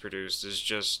like mass-produced is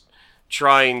just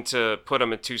trying to put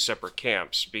them in two separate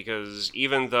camps, because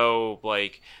even though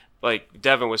like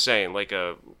Devin was saying, like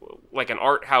an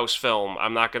art house film,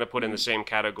 I'm not going to put in the same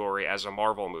category as a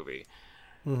Marvel movie.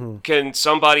 Mm-hmm. Can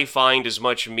somebody find as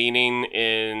much meaning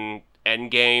in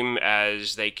Endgame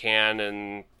as they can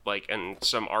in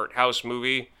some art house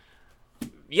movie.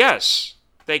 Yes,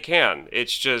 they can.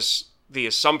 It's just the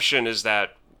assumption is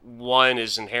that one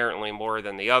is inherently more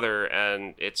than the other,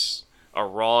 and it's a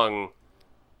wrong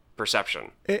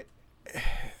perception.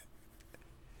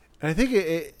 I think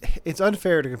it's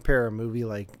unfair to compare a movie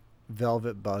like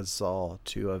Velvet Buzzsaw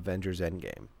to Avengers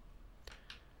Endgame.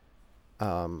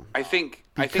 I think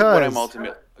what I'm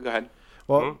ultimately... Go ahead.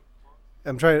 Well,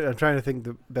 I'm trying to think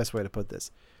the best way to put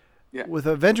this. Yeah. With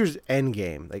Avengers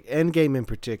Endgame, like Endgame in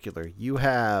particular, you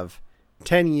have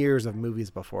 10 years of movies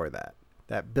before that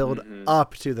build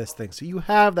up to this thing. So you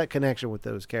have that connection with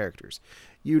those characters.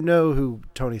 You know who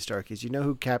Tony Stark is. You know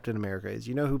who Captain America is.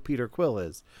 You know who Peter Quill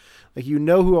is. Like, you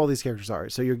know who all these characters are.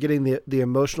 So you're getting the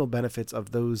emotional benefits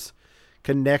of those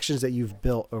connections that you've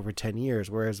built over 10 years.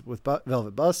 Whereas with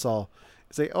Velvet Buzzsaw,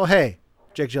 it's like, oh, hey,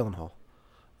 Jake Gyllenhaal.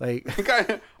 Like,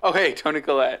 oh, hey, Tony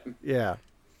Collette. Yeah.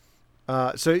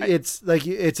 So it's like,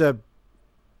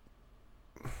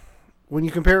 when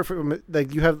you compare it from,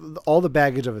 like, you have all the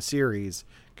baggage of a series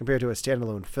compared to a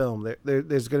standalone film,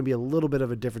 there's going to be a little bit of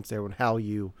a difference there in how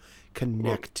you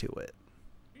connect to it.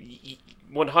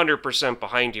 100%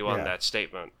 behind you on that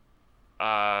statement.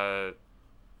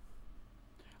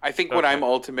 I think what I'm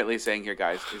ultimately saying here,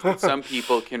 guys, is that some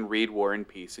people can read War and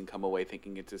Peace and come away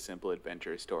thinking it's a simple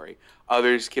adventure story.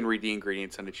 Others can read the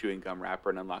ingredients on a chewing gum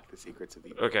wrapper and unlock the secrets of the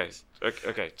universe.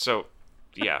 Okay. So,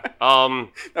 yeah.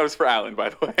 That was for Alan, by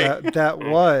the way. That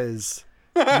was.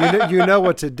 You know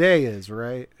what today is,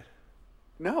 right?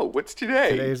 No, what's today?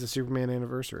 Today is the Superman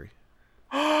anniversary.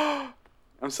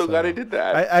 I'm so glad I did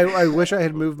that. I wish I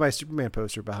had moved my Superman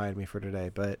poster behind me for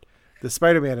today, but the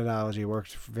Spider-Man analogy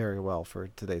worked very well for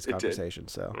today's conversation.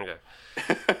 So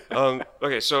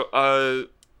okay. So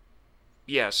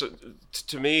so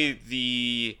to me,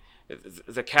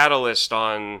 the catalyst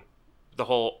on the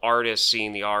whole artist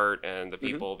seeing the art and the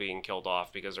people being killed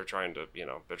off because they're trying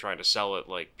to sell it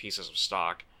like pieces of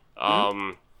stock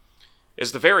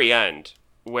is the very end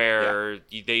where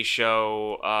they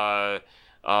show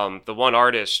the one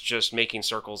artist just making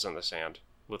circles in the sand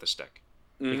with a stick.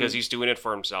 Because he's doing it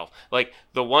for himself. Like,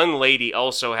 the one lady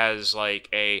also has, like,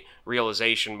 a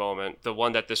realization moment, the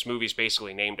one that this movie's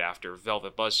basically named after,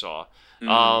 Velvet Buzzsaw,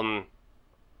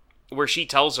 where she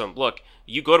tells him, look,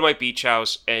 you go to my beach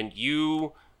house and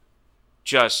you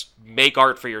just make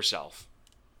art for yourself.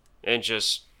 And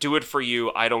just do it for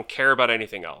you. I don't care about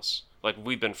anything else. Like,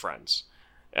 we've been friends.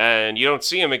 And you don't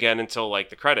see him again until, like,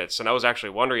 the credits. And I was actually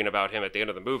wondering about him at the end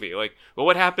of the movie. Like, well,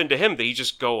 what happened to him? Did he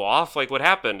just go off? Like, what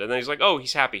happened? And then he's like, oh,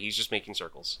 he's happy. He's just making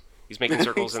circles. He's making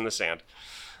circles in the sand.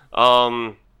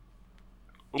 Yeah,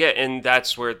 and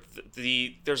that's where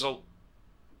this whole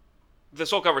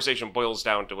conversation boils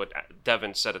down to what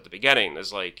Devin said at the beginning.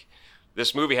 Is like,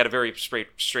 this movie had a very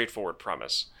straightforward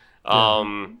premise.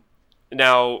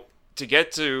 Now, to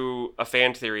get to a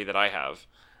fan theory that I have.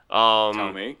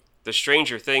 Tell me. The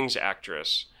Stranger Things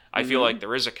actress, I feel like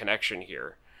there is a connection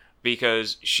here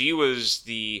because she was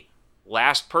the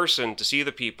last person to see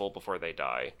the people before they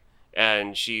die.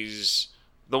 And she's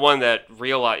the one that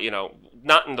realized,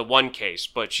 not in the one case,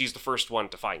 but she's the first one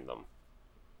to find them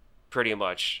pretty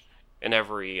much in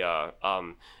every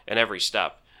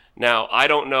step. Now, I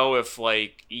don't know if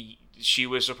like she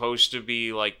was supposed to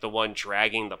be like the one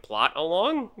dragging the plot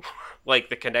along, like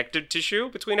the connective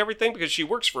tissue between everything, because she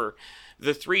works for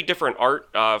the two different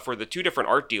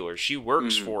art dealers. She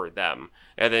works for them,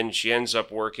 and then she ends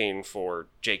up working for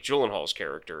Jake Gyllenhaal's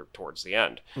character towards the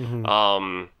end.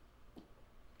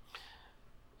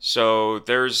 So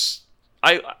there's,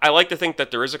 I like to think that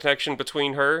there is a connection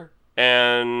between her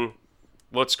and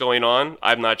what's going on.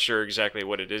 I'm not sure exactly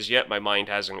what it is yet. My mind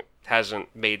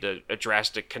hasn't made a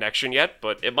drastic connection yet,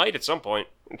 but it might at some point.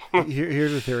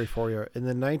 Here's a theory for you. In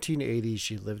the 1980s,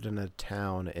 she lived in a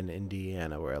town in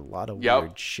Indiana where a lot of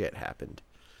weird shit happened.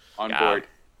 On board.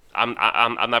 I'm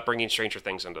not bringing Stranger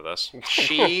Things into this.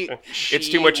 It's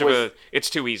too much it's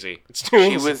too easy.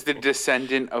 She was the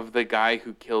descendant of the guy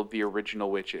who killed the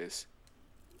original witches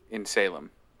in Salem.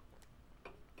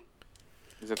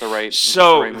 Is that the right?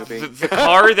 So the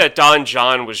car that Don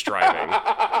John was driving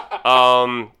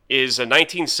is a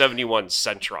 1971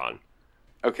 Centron.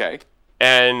 Okay.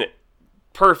 And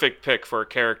perfect pick for a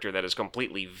character that is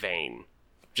completely vain.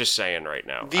 Just saying right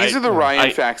now. These are the Ryan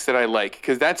facts that I like,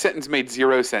 because that sentence made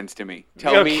zero sense to me.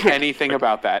 Tell me anything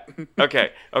about that.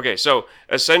 Okay. So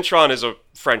a Centron is a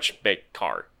French-make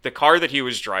car. The car that he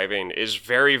was driving is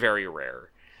very, very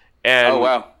rare.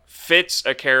 And fits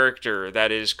a character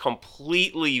that is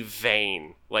completely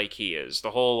vain like he is.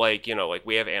 The whole, like, you know, like,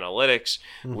 we have analytics,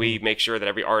 we make sure that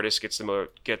every artist gets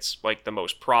the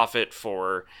most profit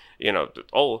for, you know,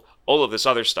 all of this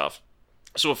other stuff.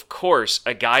 So of course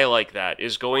a guy like that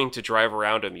is going to drive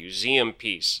around a museum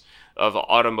piece of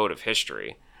automotive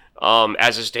history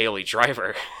as his daily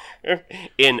driver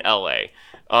in LA.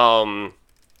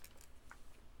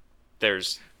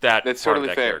 There's that. That's part totally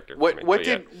of that fair. character.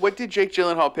 What did Jake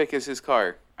Gyllenhaal pick as his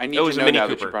car? I need to know now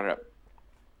that you brought it up.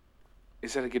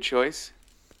 Is that a good choice?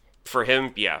 For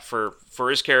him, yeah. For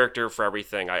his character, for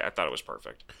everything, I thought it was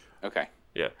perfect. Okay.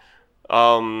 Yeah.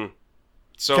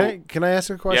 So can I ask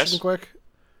a question quick?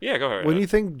 Yeah, go ahead. When you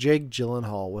think Jake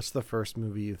Gyllenhaal, what's the first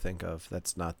movie you think of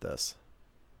that's not this?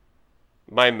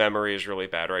 My memory is really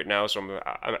bad right now, so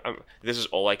I'm this is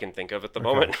all I can think of at the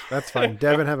moment. That's fine.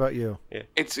 Devin, how about you? Yeah.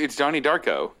 It's Donnie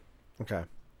Darko. Okay.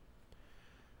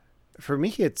 For me,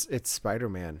 it's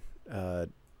Spider-Man,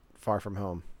 Far From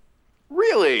Home.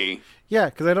 Really? Yeah,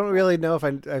 because I don't really know if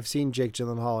I've seen Jake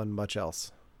Gyllenhaal in much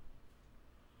else.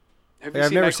 Have you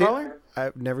seen Nightcrawler?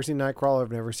 I've never seen Nightcrawler.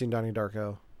 I've never seen Donnie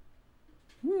Darko.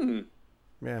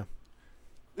 Yeah.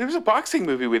 There was a boxing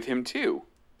movie with him too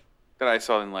that I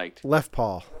saw and liked.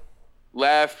 Southpaw.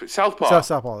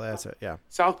 Southpaw. That's it. Yeah.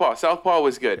 Southpaw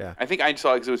was good. Yeah. I think I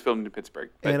saw it because it was filmed in Pittsburgh.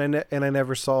 But... And I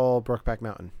never saw Brokeback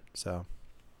Mountain. So.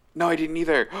 No, I didn't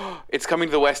either. It's coming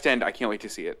to the West End. I can't wait to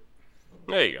see it.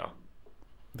 There you go.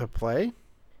 The play?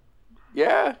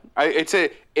 Yeah, it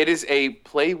is a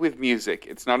play with music.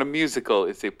 It's not a musical.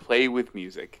 It's a play with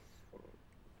music.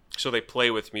 So they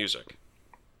play with music.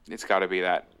 It's got to be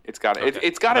that. It's got to. Okay.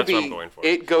 It's got to That's be. what I'm going for.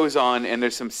 It goes on, and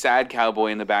there's some sad cowboy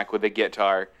in the back with a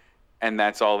guitar, and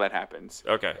that's all that happens.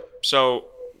 Okay, so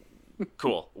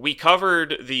cool. We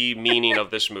covered the meaning of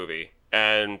this movie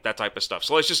and that type of stuff.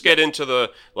 So let's just get into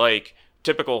the like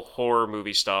typical horror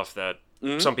movie stuff that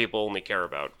some people only care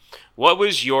about. What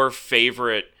was your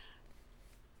favorite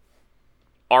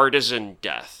artisan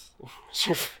death?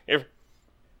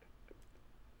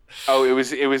 Oh, it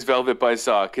was Velvet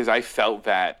Buzzsaw because I felt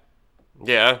that.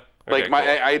 Yeah. Okay, Like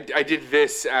I did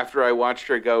this after I watched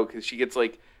her go because she gets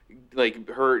like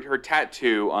her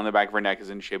tattoo on the back of her neck is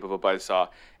in the shape of a buzzsaw,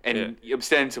 and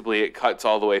ostensibly it cuts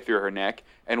all the way through her neck.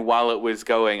 And while it was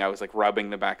going, I was like rubbing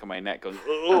the back of my neck, going,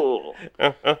 "Oh."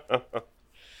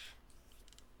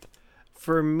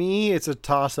 For me, it's a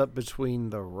toss-up between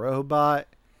the robot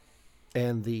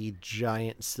and the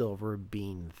giant silver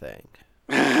bean thing.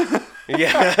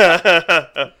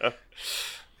 Yeah.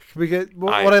 Because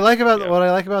what I like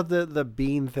about the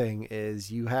bean thing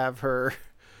is you have her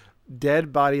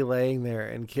dead body laying there,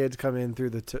 and kids come in through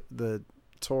the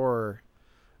tour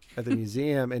at the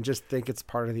museum and just think it's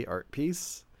part of the art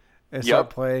piece and start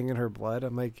playing in her blood.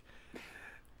 I'm like,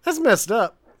 that's messed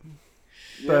up,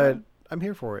 but I'm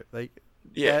here for it. Like,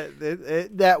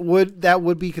 that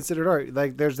would be considered art.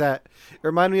 Like, there's that. It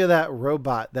reminded me of that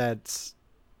robot that's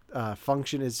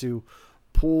function is to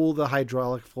pull the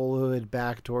hydraulic fluid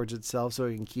back towards itself so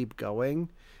it can keep going,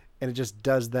 and it just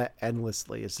does that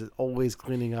endlessly. It's just always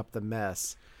cleaning up the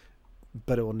mess,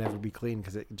 but it will never be clean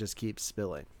because it just keeps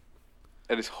spilling.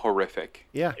 That is horrific.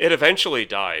 Yeah, it eventually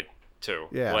died too.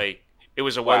 Yeah, like it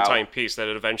was a one-time piece that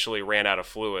it eventually ran out of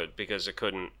fluid because it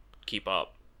couldn't keep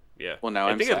up. Yeah. Well, now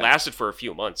I think it lasted for a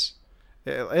few months.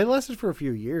 It lasted for a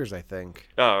few years, I think.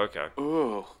 Oh, okay.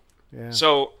 Ooh. Yeah.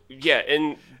 So yeah,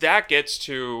 and that gets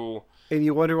to. And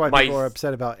you wonder why people are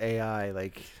upset about AI,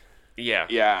 like. Yeah.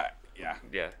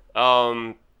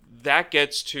 That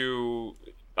gets to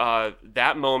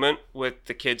that moment with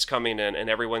the kids coming in and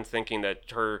everyone thinking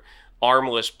that her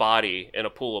armless body in a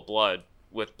pool of blood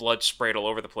with blood sprayed all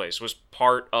over the place was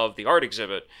part of the art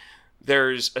exhibit.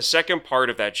 There's a second part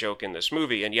of that joke in this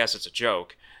movie, and yes, it's a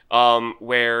joke,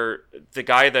 where the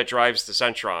guy that drives the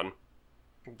Centron,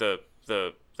 the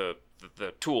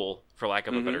tool, for lack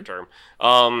of a better term,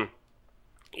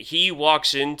 he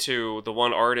walks into the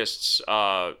one artist's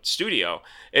studio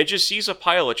and just sees a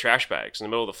pile of trash bags in the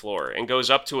middle of the floor and goes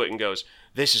up to it and goes,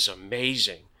 "This is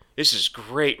amazing. This is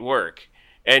great work."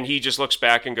 And he just looks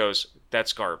back and goes,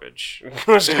 "That's garbage."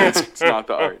 It's not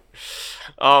the art.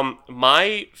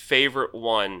 My favorite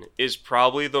one is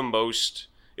probably the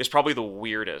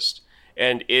weirdest.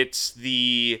 And it's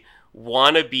the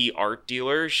wannabe art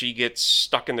dealer. She gets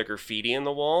stuck in the graffiti in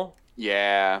the wall.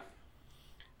 Yeah.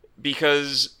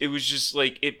 Because it was just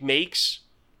like, it brings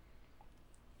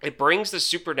the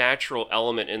supernatural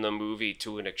element in the movie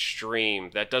to an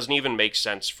extreme that doesn't even make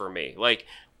sense for me. Like,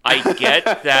 I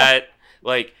get that,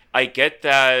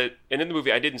 and in the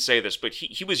movie, I didn't say this, but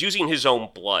he was using his own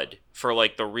blood for,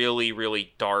 like, the really,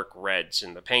 really dark reds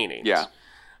in the paintings. Yeah.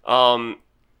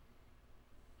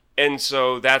 And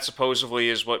so that supposedly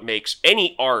is what makes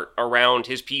any art around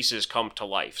his pieces come to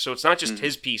life. So it's not just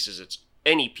his pieces, it's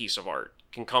any piece of art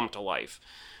can come to life.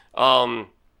 And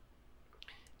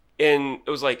it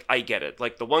was like, I get it.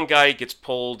 Like, the one guy gets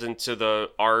pulled into the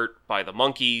art by the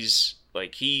monkeys.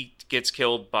 Like, he gets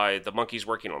killed by the monkeys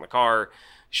working on the car.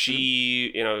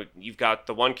 She, you've got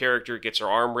the one character gets her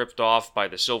arm ripped off by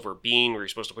the silver bean where you're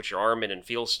supposed to put your arm in and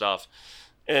feel stuff.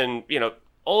 And,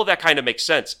 all of that kind of makes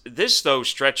sense. This, though,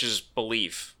 stretches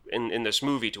belief in this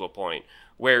movie to a point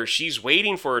where she's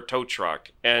waiting for a tow truck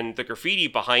and the graffiti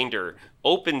behind her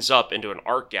opens up into an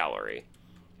art gallery.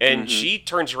 And she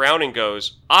turns around and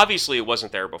goes, obviously it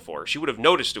wasn't there before. She would have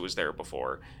noticed it was there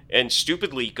before and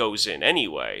stupidly goes in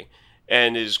anyway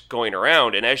and is going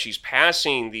around. And as she's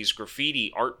passing these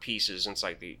graffiti art pieces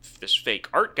inside this fake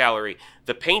art gallery,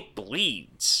 the paint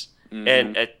bleeds.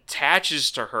 And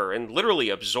attaches to her and literally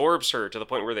absorbs her to the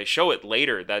point where they show it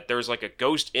later that there's like a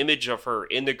ghost image of her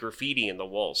in the graffiti in the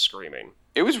wall screaming.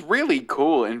 It was really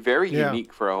cool and very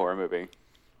unique for a horror movie.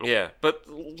 Yeah, but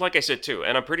like I said too,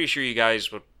 and I'm pretty sure you guys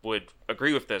would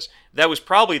agree with this, that was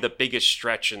probably the biggest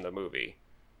stretch in the movie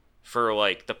for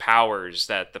like the powers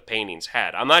that the paintings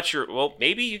had. I'm not sure, well,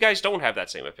 maybe you guys don't have that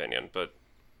same opinion, but...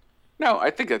 No,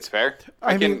 I think that's fair.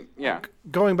 I mean,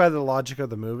 going by the logic of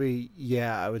the movie,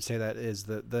 I would say that is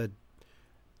the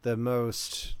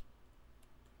most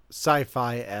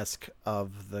sci-fi-esque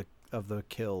of the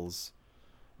kills.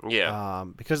 Yeah.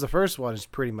 Because the first one is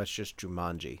pretty much just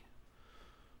Jumanji.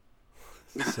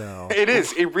 So it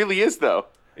is. It really is, though.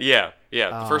 Yeah.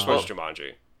 The first one's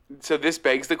Jumanji. So this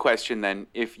begs the question then: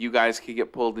 if you guys could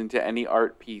get pulled into any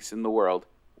art piece in the world,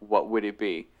 what would it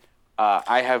be?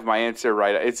 I have my answer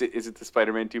right. Is it the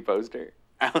Spider-Man 2 poster?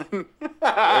 Alan?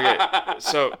 Okay,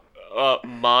 so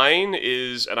mine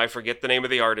is, and I forget the name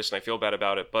of the artist, and I feel bad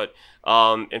about it, but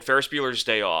in Ferris Bueller's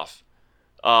Day Off,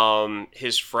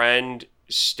 his friend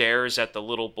stares at the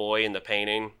little boy in the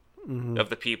painting of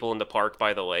the people in the park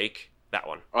by the lake. That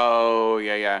one. Oh,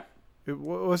 yeah.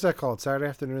 What's that called? Saturday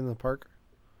Afternoon in the Park?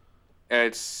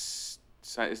 Isn't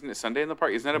it Sunday in the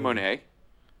Park? Isn't that a Monet?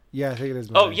 Yeah, I think it is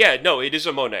Monet. Oh, yeah, no, it is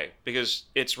a Monet, because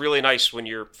it's really nice when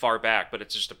you're far back, but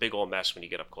it's just a big old mess when you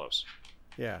get up close.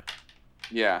 Yeah.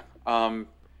 Yeah. Well,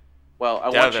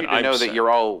 I Devin, want you to know that you're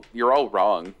all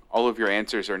wrong. All of your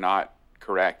answers are not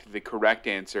correct. The correct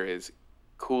answer is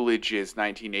Coolidge's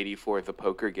 1984 The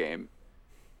Poker Game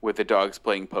with the dogs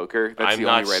playing poker. That's the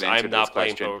only right answer to this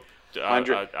question.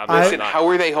 Listen, how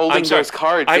are they holding those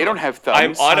cards? They don't have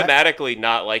thumbs. I'm automatically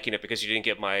not liking it because you didn't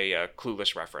get my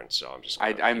Clueless reference, so I'm just...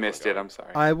 I missed it, I'm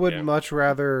sorry. I would much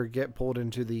rather get pulled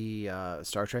into the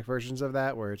Star Trek versions of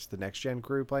that, where it's the next-gen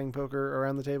crew playing poker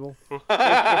around the table.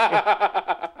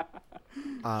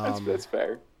 That's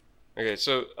fair. Okay,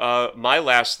 so my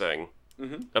last thing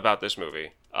about this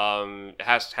movie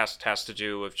has to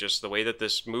do with just the way that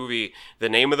this movie, the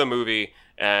name of the movie,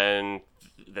 and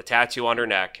the tattoo on her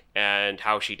neck, and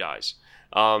how she dies.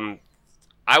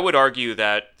 I would argue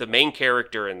that the main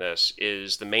character in this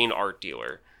is the main art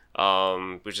dealer,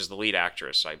 which is the lead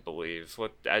actress, I believe.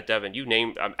 Devin, you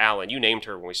named Alan. You named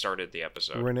her when we started the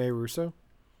episode. Renee Russo.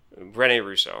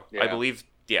 Yeah. I believe.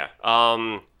 Yeah.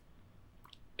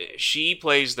 She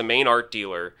plays the main art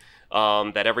dealer.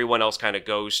 That everyone else kind of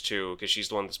goes to because she's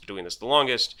the one that's been doing this the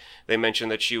longest. They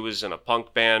mentioned that she was in a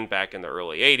punk band back in the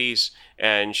early 80s,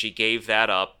 and she gave that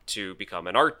up to become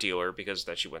an art dealer because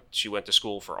that she went to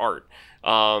school for art.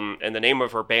 And the name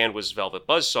of her band was Velvet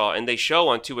Buzzsaw, and they show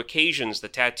on 2 occasions the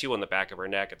tattoo on the back of her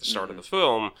neck at the start of the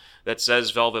film that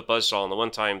says Velvet Buzzsaw, and the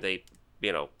one time they,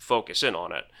 focus in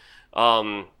on it.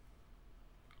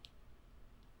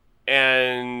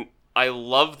 And I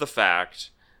love the fact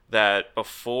that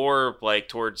before,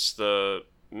 towards the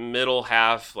middle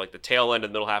half, the tail end of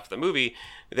the middle half of the movie,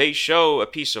 they show a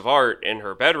piece of art in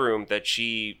her bedroom that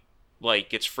she,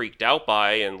 gets freaked out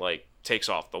by and, takes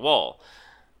off the wall.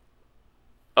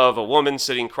 Of a woman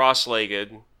sitting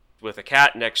cross-legged with a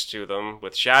cat next to them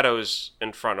with shadows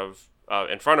in front of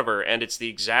her, and it's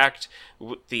the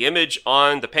image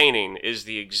on the painting is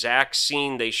the exact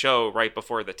scene they show right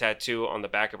before the tattoo on the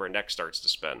back of her neck starts to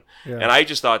spin. Yeah. And I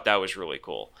just thought that was really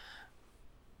cool.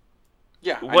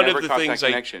 Yeah, one of the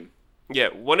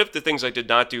things I did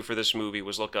not do for this movie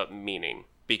was look up meaning,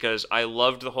 because I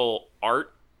loved the whole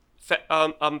art facet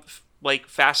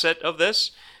of this.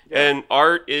 Yeah. And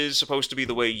art is supposed to be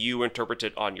the way you interpret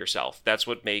it on yourself. That's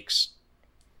what makes...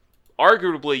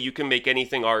 Arguably, you can make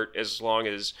anything art as long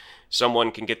as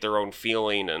someone can get their own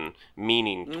feeling and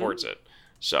meaning towards it.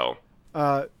 So,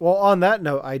 well, on that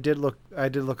note, I did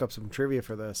look up some trivia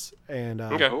for this, and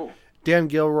okay. Dan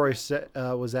Gilroy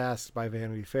was asked by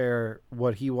Vanity Fair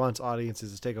what he wants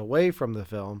audiences to take away from the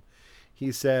film.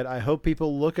 He said, "I hope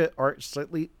people look at art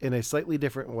in a slightly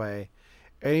different way.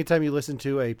 Anytime you listen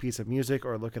to a piece of music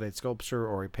or look at a sculpture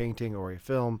or a painting or a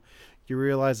film, you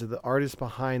realize that the artists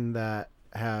behind that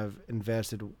have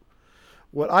invested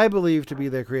what I believe to be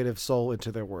their creative soul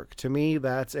into their work. To me,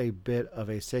 that's a bit of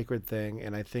a sacred thing,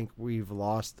 and I think we've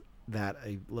lost that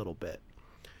a little bit.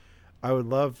 I would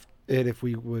love it if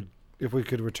we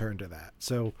could return to that."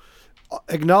 So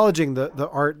acknowledging the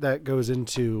art that goes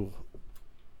into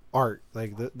art,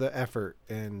 like the effort,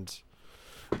 and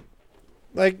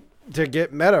like to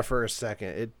get meta for a second,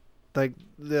 it like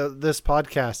this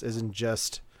podcast isn't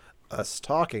just us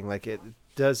talking. Like it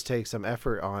does take some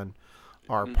effort on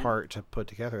our part to put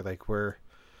together. Like we're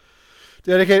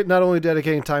not only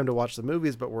dedicating time to watch the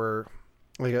movies, but we're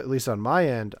like, at least on my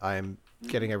end, I'm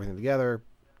getting everything together,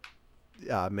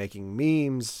 making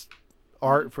memes,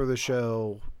 art for the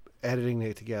show, editing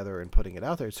it together and putting it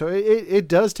out there. So it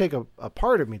does take a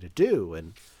part of me to do.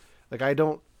 And like,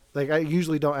 I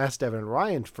usually don't ask Devin and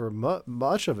Ryan for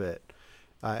much of it,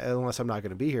 unless I'm not going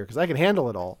to be here, cause I can handle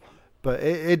it all, but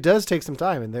it does take some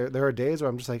time. And there are days where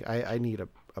I'm just like, I need a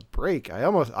break. I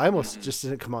almost just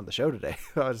didn't come on the show today.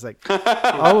 I was like,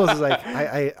 almost like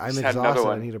I'm exhausted.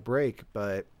 I need a break,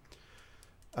 but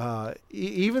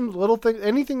even little things,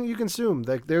 anything you consume,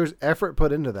 like there's effort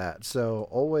put into that. So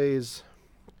always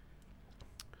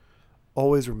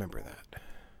remember that.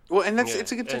 Well, and it's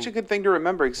such a good thing to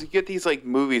remember, because you get these like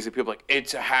movies that people are like,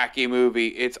 it's a hacky movie,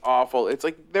 it's awful. It's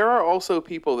like there are also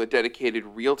people that dedicated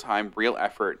real time, real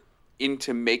effort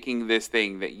into making this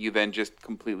thing that you then just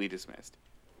completely dismissed.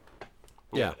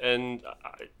 Yeah, and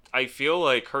I feel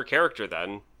like her character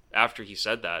then, after he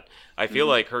said that, I feel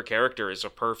like her character is a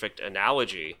perfect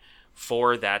analogy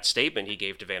for that statement he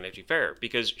gave to Vanity Fair,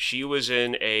 because she was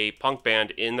in a punk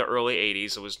band in the early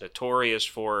 80s that was notorious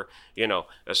for, you know,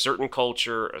 a certain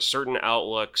culture, a certain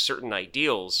outlook, certain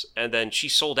ideals, and then she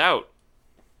sold out.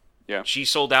 Yeah. She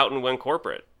sold out and went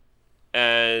corporate.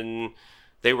 And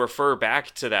they refer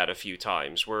back to that a few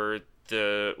times, where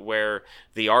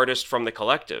the artist from The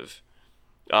Collective,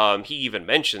 he even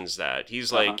mentions that.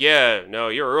 He's like, yeah, no,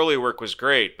 your early work was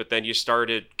great, but then you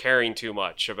started caring too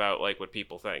much about like what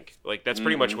people think. Like that's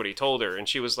pretty much what he told her. And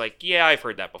she was like, yeah, I've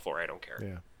heard that before. I don't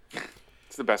care. Yeah.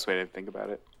 It's the best way to think about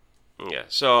it. Yeah.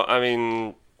 So,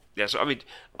 I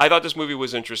thought this movie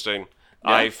was interesting.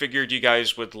 Yeah. I figured you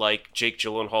guys would like Jake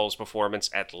Gyllenhaal's performance,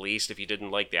 at least, if you didn't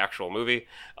like the actual movie.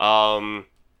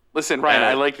 Listen, Ryan,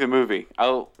 I liked the movie.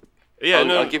 I'll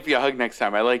give you a hug next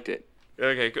time. I liked it.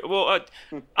 Okay, well,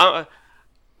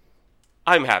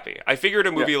 I'm happy. I figured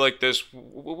a movie like this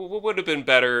would have been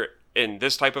better in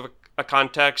this type of a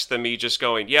context than me just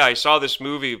going, yeah, I saw this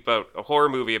movie about a horror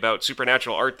movie about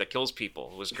supernatural art that kills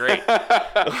people. It was great.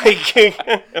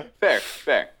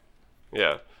 Fair.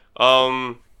 Yeah.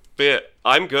 But yeah,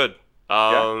 I'm good.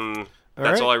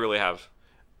 That's all I really have.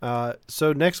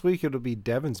 So next week it'll be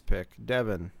Devin's pick.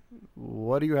 Devin,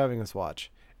 what are you having us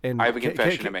watch? And I have a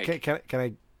confession to make. Can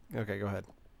I? Okay, go ahead.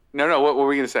 No. What were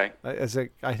we gonna say? I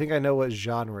think I know what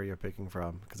genre you're picking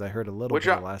from, because I heard a little bit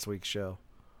of last week's show.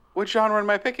 What genre am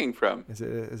I picking from? Is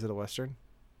it a Western?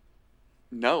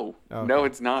 No. Okay. No,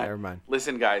 it's not. Never mind.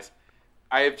 Listen, guys,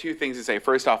 I have two things to say.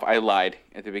 First off, I lied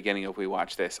at the beginning of We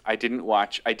Watch This. I did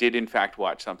in fact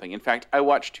watch something. In fact, I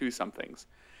watched two somethings.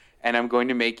 And I'm going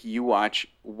to make you watch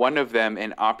one of them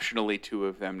and optionally two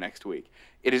of them next week.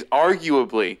 It is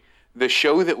arguably the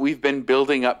show that we've been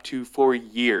building up to for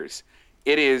years.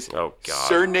 It is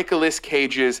Sir Nicolas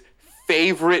Cage's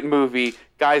favorite movie.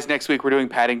 Guys, next week we're doing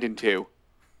Paddington 2.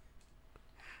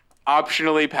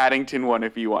 Optionally Paddington 1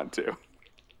 if you want to.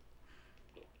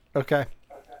 Okay.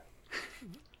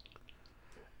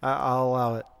 I'll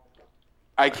allow it.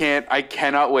 I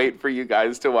cannot wait for you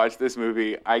guys to watch this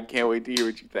movie. I can't wait to hear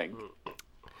what you think.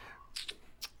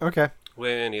 Okay.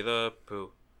 Winnie the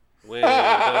Pooh. Winnie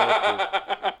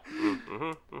the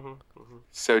Pooh.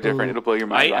 So different. It'll blow your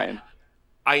mind, Ryan.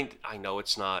 I know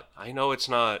it's not.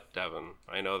 Devin.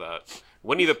 I know that.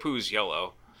 Winnie the Pooh's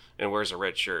yellow and wears a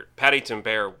red shirt. Paddington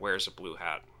Bear wears a blue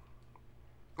hat.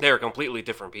 They are completely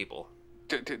different people.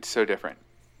 So different.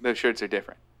 Those shirts are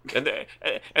different. And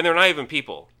they're not even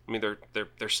people. I mean,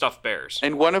 they're stuffed bears.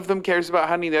 And one of them cares about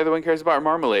honey, the other one cares about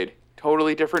marmalade.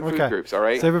 Totally different food groups, all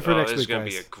right? Save it for next week, This is going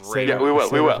to be a great... we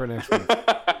will. For next week.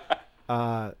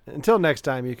 Until next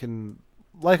time, you can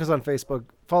like us on Facebook,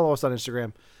 follow us on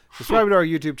Instagram, subscribe to our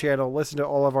YouTube channel, listen to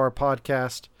all of our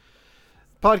podcasts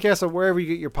on wherever you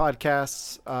get your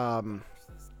podcasts. And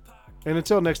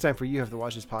until next time, for You Have to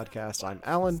Watch This podcast, I'm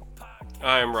Alan.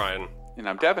 I'm Ryan. And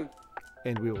I'm Devin.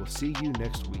 and we will see you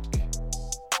next week.